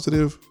of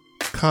positive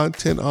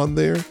content on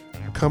there.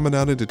 Coming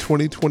out into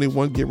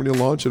 2021, getting ready to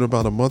launch in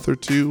about a month or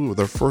two with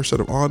our first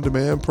set of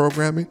on-demand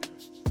programming.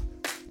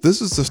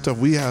 This is the stuff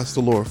we asked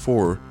the Lord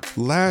for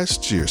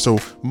last year. So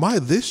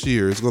this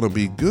year is going to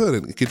be good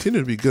and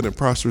continue to be good and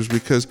prosperous,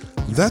 because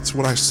that's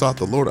what I sought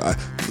the Lord.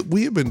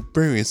 We have been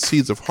burying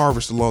seeds of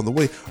harvest along the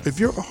way. If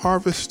you're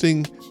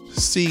harvesting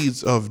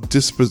seeds of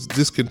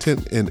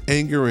discontent and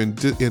anger and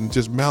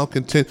just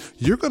malcontent,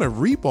 you're going to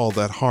reap all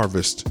that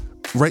harvest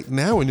right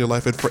now in your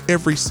life and for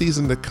every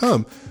season to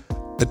come,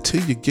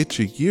 until you get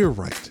your year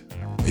right.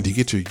 And you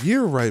get your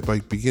year right by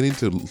beginning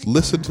to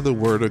listen to the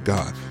word of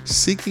God,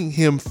 seeking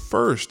him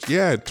first.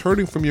 Yeah.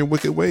 Turning from your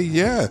wicked way.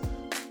 Yeah.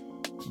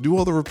 Do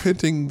all the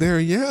repenting there.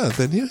 Yeah.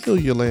 Then he'll heal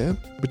your land.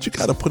 But you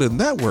got to put in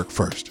that work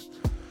first.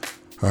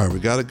 All right. We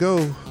got to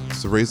go.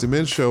 It's the Raising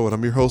Men Show, and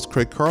I'm your host,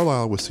 Craig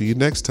Carlisle. We'll see you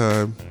next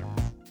time.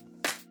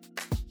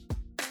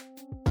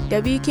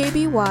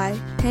 WKBY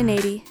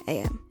 1080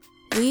 AM.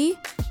 We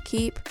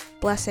keep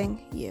blessing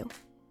you.